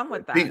what's wrong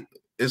with that?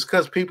 It's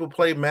because people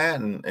play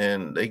Madden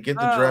and they get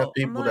to draft Oh, I'm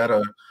people that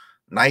like, are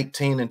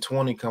 19 and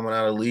 20 coming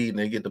out of the league, and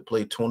they get to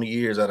play 20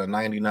 years at a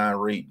 99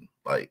 rating.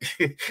 Like,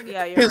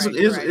 yeah, you're right,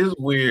 you're right. it's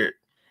weird.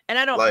 And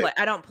Like,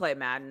 I don't play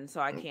Madden,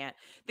 so I can't.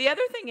 The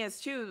other thing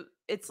is too,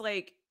 it's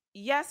like,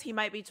 yes, he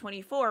might be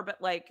 24,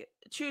 but like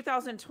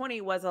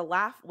 2020 was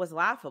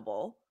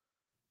laughable.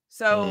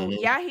 So, mhm.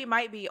 yeah, he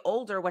might be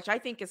older, which I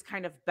think is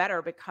kind of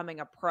better, becoming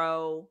a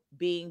pro,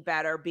 being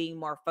better, being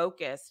more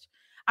focused.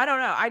 I don't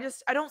know.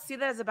 I don't see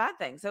that as a bad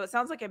thing. So it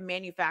sounds like a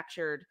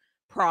manufactured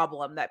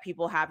problem that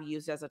people have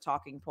used as a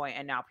talking point,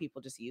 and now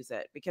people just use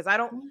it because I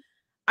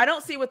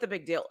don't see what the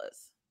big deal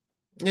is.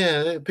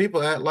 Yeah,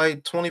 people act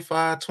like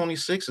 25,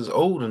 26 is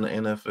old in the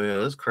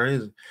NFL. It's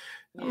crazy.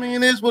 I Yeah.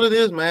 mean, it is what it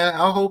is, man.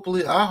 I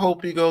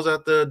hope he goes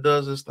out there and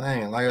does his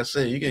thing. Like I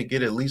said, you can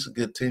get at least a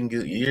good 10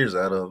 good years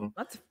out of him.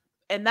 That's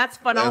That's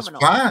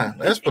phenomenal. fine.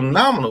 That's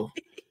phenomenal.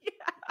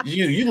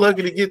 Yeah. You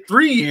lucky to get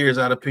 3 years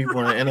out of people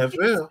in the Right.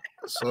 NFL.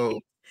 So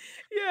Right.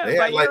 Yeah, they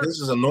act like this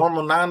is a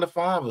normal 9 to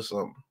 5 or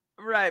something.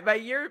 by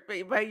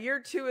year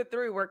 2 or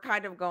 3, we're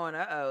kind of going,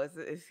 "Uh-oh,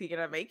 is he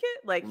gonna make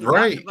it? Like, he's not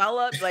Right.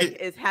 developed, like,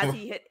 has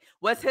he hit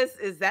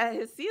is that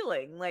his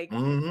ceiling?" Like,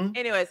 Mhm.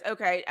 anyways,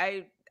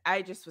 okay,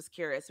 I just was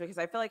curious because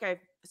I feel like I've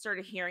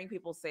started hearing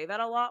people say that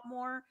a lot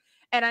more,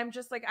 and I'm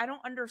just like, I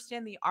don't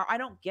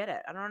get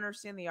it. I don't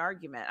understand the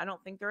argument. I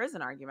don't think there is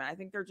an argument. I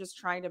think they're just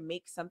trying to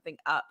make something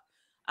up.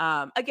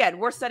 Again,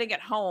 we're sitting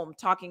at home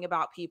talking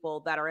about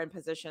people that are in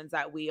positions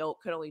that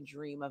could only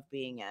dream of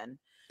being in. Um,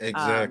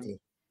 Exactly.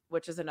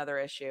 which is another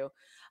issue.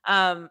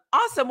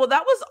 Awesome. Well,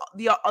 that was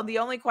the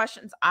only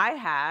questions I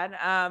had.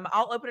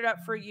 I'll open it up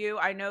for you.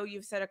 I know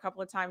you've said a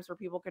couple of times where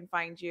people can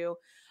find you.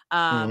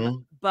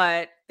 Mhm.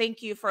 But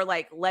thank you for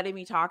like letting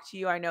me talk to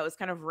you. I know it's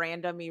kind of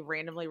random, me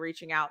randomly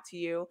reaching out to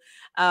you,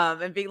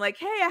 and being like,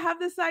 "Hey, I have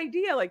this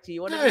idea. Like, do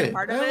you want to be a Hey,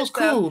 part of that it?" was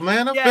So, cool,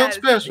 man. I felt yes,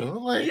 special.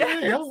 I'm like,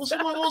 hey, yes.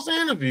 somebody wants to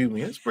interview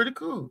me. It's pretty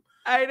cool.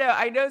 I know.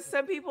 I know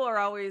some people are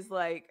always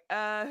like, who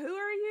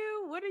are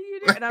you? What are you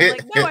doing?" And I'm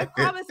like, "No, I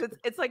promise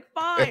it's like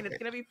fine. It's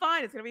gonna be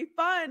fine. It's gonna be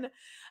fun."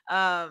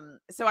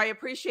 So I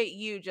appreciate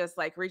you just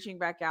like reaching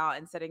back out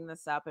and setting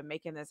this up and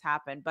making this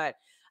happen. But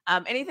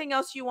anything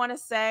else you want to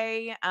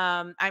say?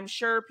 I'm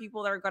sure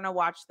people that are gonna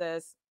watch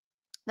this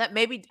that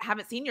maybe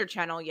haven't seen your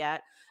channel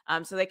yet,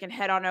 so they can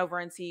head on over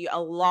and see a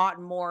lot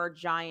more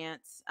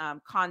Giants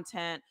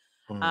content.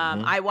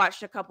 Mhm. I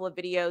watched a couple of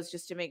videos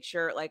just to make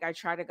sure, like I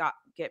try to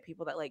get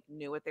people that like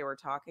knew what they were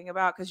talking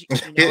about because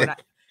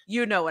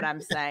you know what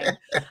I'm saying.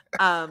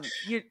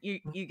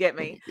 You get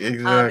me.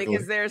 Exactly.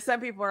 Because there are some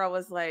people where I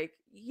was like,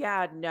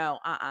 yeah, no,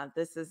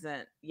 this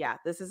isn't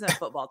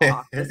football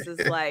talk. This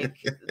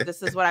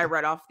is what I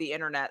read off the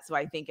internet, so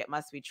I think it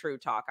must be true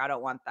talk. I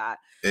don't want that.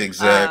 Um,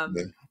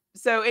 Exactly.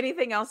 so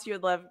anything else you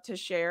would love to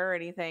share?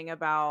 Anything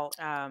about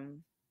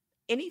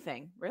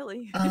anything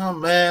really? Oh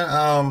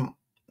man,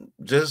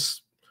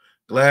 just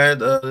Glad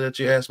that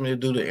you asked me to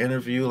do the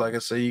interview. Like I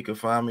say, you can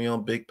find me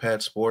on Big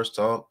Pat Sports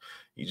Talk.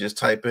 You just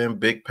type in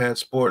Big Pat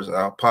Sports,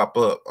 I'll pop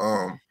up.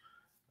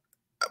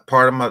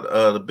 Part of my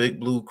the Big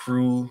Blue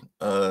crew.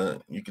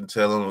 You can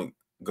tell them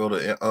go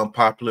to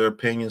Unpopular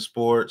Opinion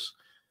Sports,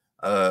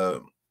 uh,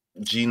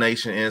 G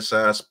Nation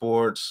Inside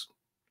Sports,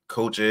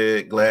 Coach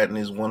Ed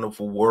Gladney's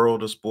Wonderful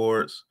World of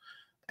Sports,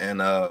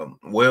 and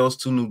Wales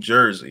to New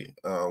Jersey.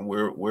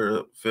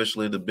 We're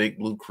officially the Big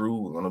Blue Crew.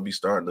 We're going to be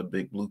starting the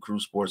Big Blue Crew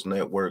Sports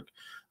Network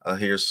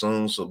here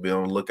soon, so be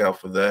on the lookout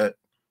for that.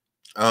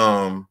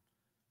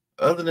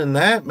 Other than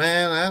that,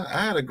 man,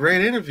 I had a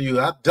great interview.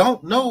 I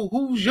don't know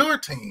who's your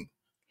team.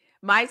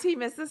 My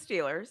team is the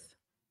Steelers.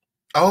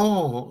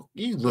 Oh,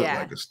 you look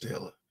like a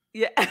Steeler.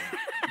 Yeah.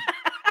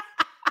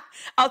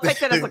 I'll take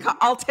that as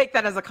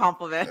a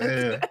compliment.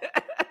 Yeah.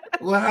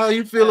 Well, how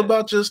you feel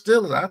about your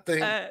Steelers? I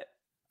think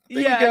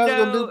you guys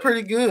are gonna do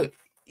pretty good.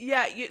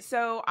 Yeah.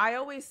 So I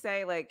always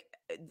say, like,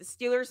 the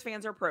Steelers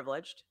fans are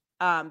privileged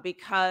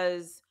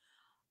because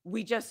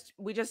we just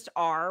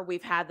are.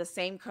 We've had the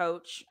same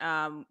coach.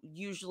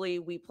 Usually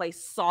we play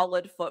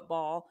solid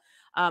football.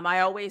 I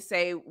always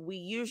say we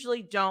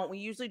usually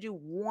do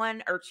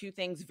one or two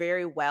things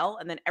very well,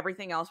 and then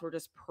everything else we're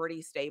just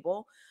pretty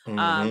stable.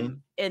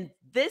 In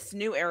this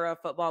new era of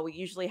football, we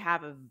usually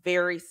have a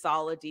very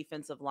solid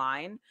defensive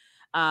line,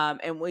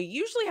 and we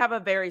usually have a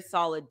very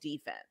solid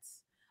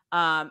defense.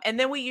 And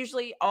then we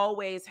usually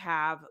always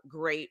have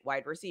great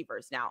wide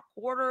receivers. Now,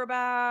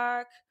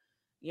 quarterback,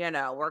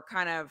 we're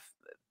kind of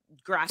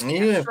grasping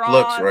at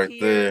straws right here.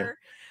 there.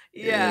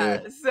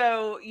 Yeah.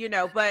 So,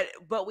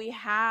 but we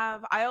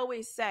have, I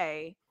always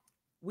say,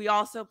 we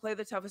also play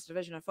the toughest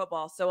division of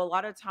football. So a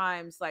lot of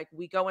times, like,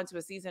 we go into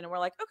a season and we're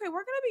like, okay, we're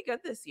going to be good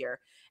this year.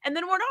 And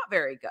then we're not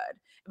very good.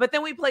 But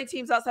then we play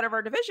teams outside of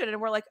our division and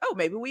we're like, oh,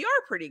 maybe we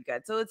are pretty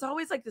good. So it's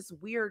always like this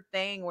weird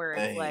thing where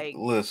it's like,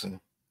 listen,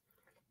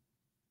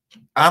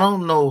 I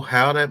don't know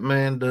how that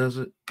man does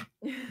it,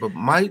 but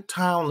Mike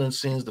Tomlin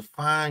seems to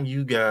find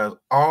you guys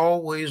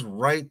always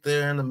right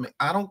there in the.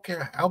 I don't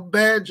care how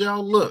bad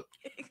y'all look.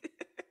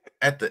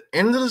 At the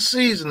end of the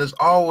season, it's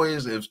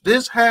always, if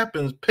this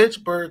happens,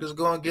 Pittsburgh is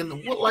going to get in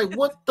the.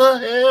 What the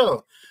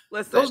hell?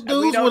 Listen, those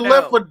dudes were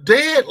left for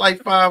dead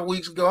like 5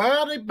 weeks ago.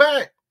 How are they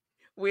back?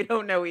 We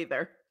don't know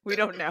either. We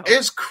don't know.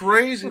 It's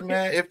crazy,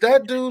 man. If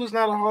that dude is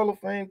not a Hall of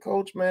Fame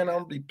coach, man, I'm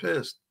gonna be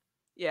pissed.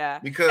 Yeah,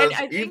 because and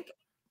I think.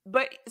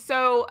 But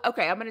so,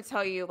 okay, I'm going to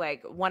tell you,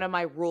 like, one of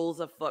my rules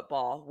of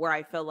football where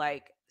I feel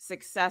like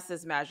success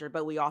is measured,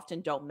 but we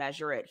often don't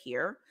measure it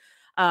here.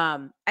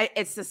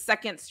 It's the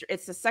second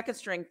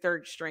string,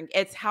 third string.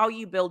 It's how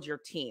you build your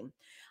team.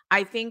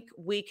 I think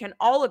we can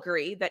all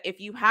agree that if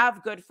you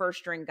have good first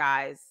string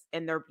guys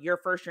and your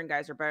first string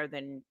guys are better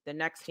than the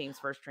next team's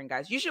first string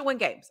guys, you should win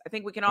games. I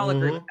think we can all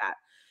agree with that.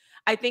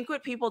 I think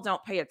what people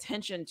don't pay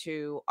attention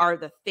to are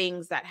the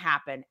things that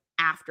happen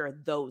after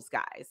those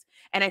guys.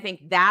 And I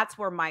think that's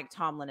where Mike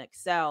Tomlin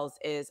excels,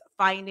 is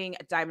finding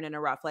a diamond in the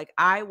rough. Like,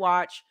 I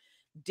watch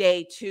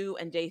day 2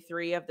 and day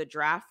 3 of the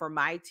draft for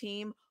my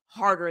team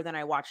harder than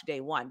I watch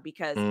day 1,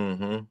 because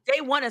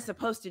day 1 is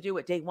supposed to do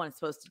what day 1 is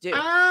supposed to do. You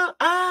know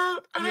what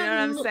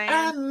I'm saying?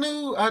 I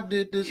knew I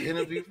did this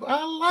interview.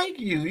 I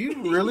like you.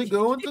 You really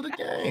go into the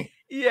game.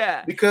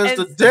 Yeah. Because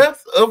the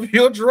depth of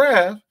your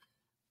draft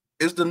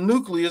is the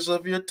nucleus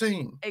of your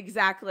team.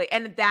 Exactly.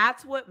 And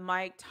that's what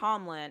Mike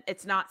Tomlin,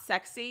 it's not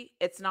sexy.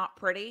 It's not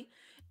pretty.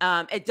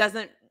 It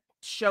doesn't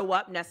show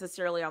up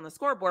necessarily on the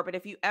scoreboard. But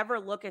if you ever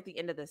look at the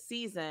end of the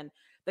season,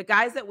 the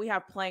guys that we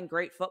have playing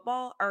great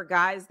football are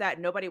guys that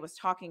nobody was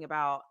talking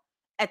about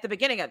at the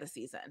beginning of the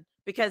season,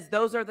 because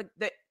those are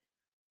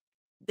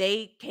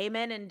they came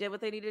in and did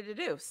what they needed to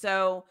do.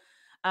 So,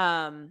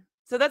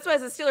 so that's why,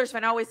 as a Steelers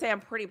fan, I always say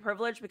I'm pretty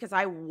privileged because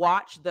I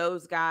watch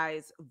those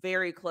guys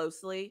very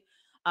closely.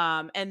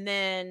 And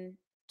then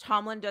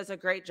Tomlin does a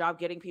great job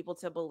getting people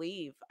to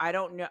believe. I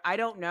don't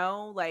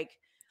know. Like,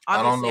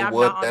 obviously, I'm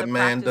not on the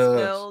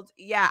practice field.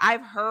 Yeah,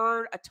 I've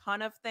heard a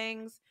ton of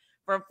things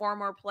from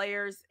former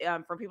players,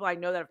 from people I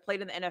know that have played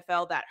in the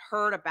NFL that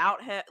heard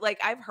about him. Like,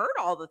 I've heard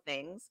all the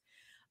things.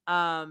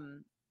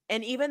 And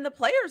even the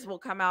players will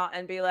come out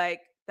and be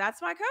like,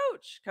 that's my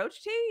coach,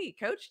 Coach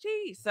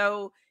T.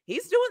 So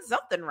he's doing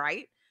something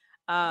right.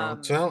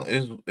 I'm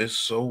telling, it's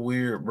so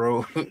weird,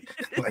 bro.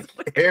 Like,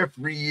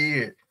 every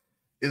year,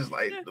 it's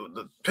like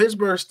the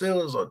Pittsburgh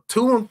Steelers are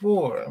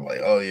 2-4. I'm like,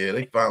 oh yeah,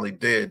 they finally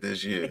dead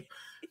this year.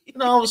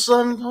 And all of a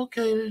sudden,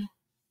 okay,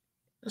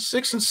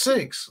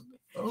 6-6.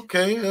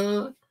 Okay,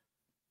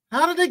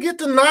 how did they get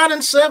to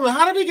 9-7?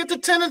 How did they get to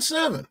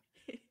 10-7?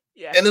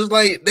 Yeah, and it's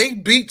like they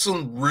beat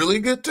some really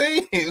good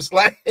teams.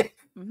 Like,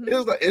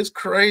 it's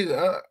crazy.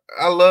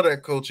 I love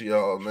that coach of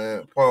y'all,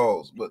 man.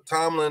 Pause. But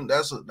Tomlin,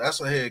 that's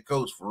a head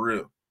coach for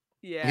real.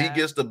 Yeah, he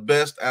gets the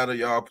best out of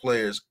y'all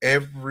players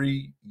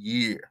every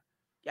year.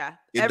 Yeah,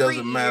 it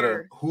doesn't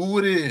matter who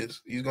it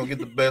is. He's gonna get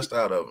the best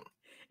out of them.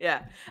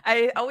 Yeah,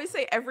 I always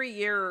say every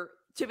year.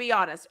 To be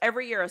honest,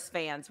 every year as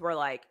fans, we're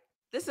like,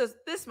 this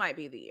might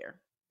be the year,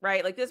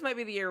 right? Like, this might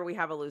be the year we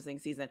have a losing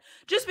season,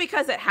 just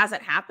because it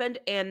hasn't happened.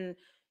 And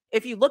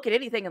if you look at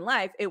anything in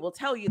life, it will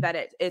tell you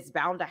that it's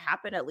bound to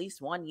happen at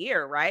least one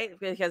year, right?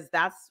 Because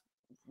that's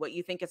what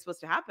you think is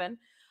supposed to happen.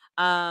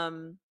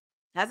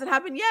 Hasn't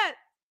happened yet.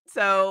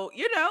 So,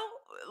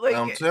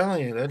 I'm like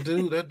telling you,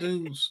 that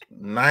dude's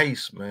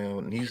nice,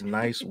 man. He's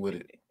nice with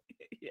it.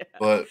 yeah.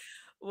 But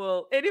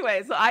Well,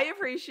 anyway, so I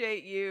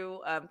appreciate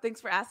you. Thanks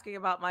for asking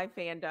about my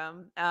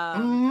fandom.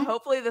 mhm.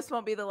 Hopefully, this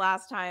won't be the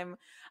last time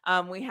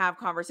we have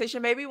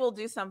conversation. Maybe we'll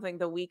do something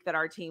the week that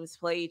our teams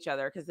play each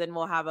other, because then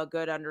we'll have a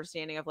good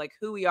understanding of like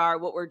who we are,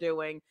 what we're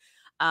doing.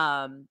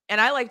 And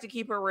I like to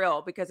keep it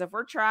real, because if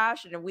we're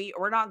trash and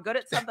we're not good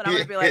at something, I'm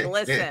gonna be like,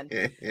 listen,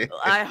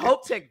 I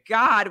hope to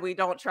God we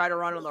don't try to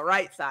run on the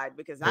right side,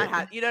 because that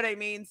has, you know what I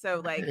mean.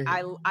 So like,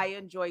 I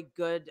enjoy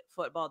good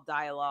football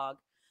dialogue.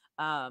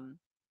 Um,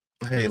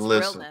 and Hey, just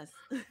listen. realness.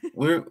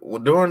 We're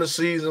during the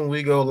season,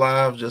 we go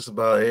live just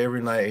about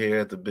every night here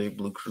at the Big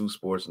Blue Crew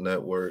Sports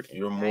Network.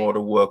 You're more Nice.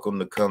 than welcome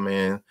to come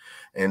in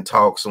and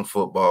talk some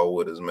football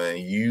with us, man.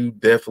 You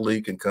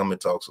definitely can come and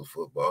talk some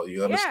football. You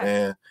Yeah.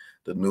 understand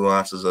the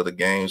nuances of the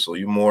game, so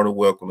you're more than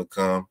welcome to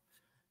come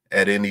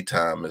at any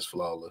time, Miss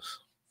Flawless.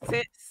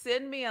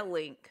 Send me a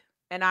link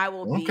and I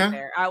will be Okay.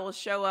 there. I will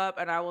show up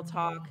and I will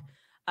talk.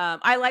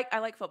 I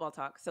like football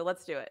talk, so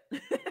let's do it.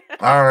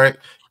 All right.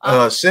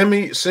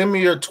 Awesome. Send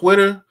me your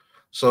Twitter.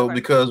 So Okay.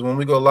 because when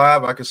we go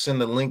live, I can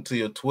send a link to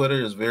your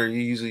Twitter. It's very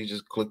easy.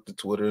 Just click the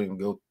Twitter and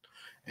go Go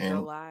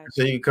and live.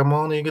 say you come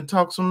on and you can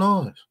talk some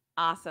noise.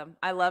 Awesome.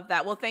 I love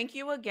that. Well, thank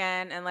you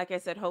again. And like I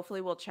said,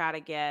 hopefully we'll chat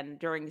again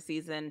during the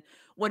season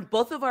when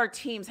both of our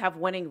teams have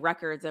winning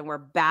records and we're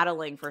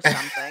battling for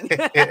something.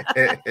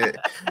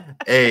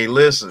 Hey,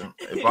 listen,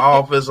 if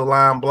our offensive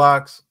line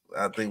blocks,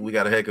 I think we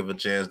got a heck of a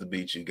chance to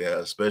beat you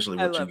guys, especially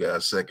I with you love it.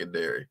 guys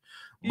secondary.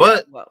 Yeah.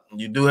 But Well,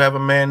 you do have a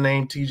man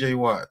named TJ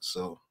Watt,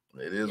 so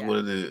it is yeah. what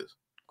it is.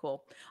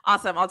 Cool.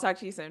 Awesome. I'll talk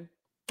to you soon.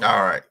 All right.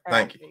 All right.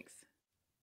 Thank you. Thanks.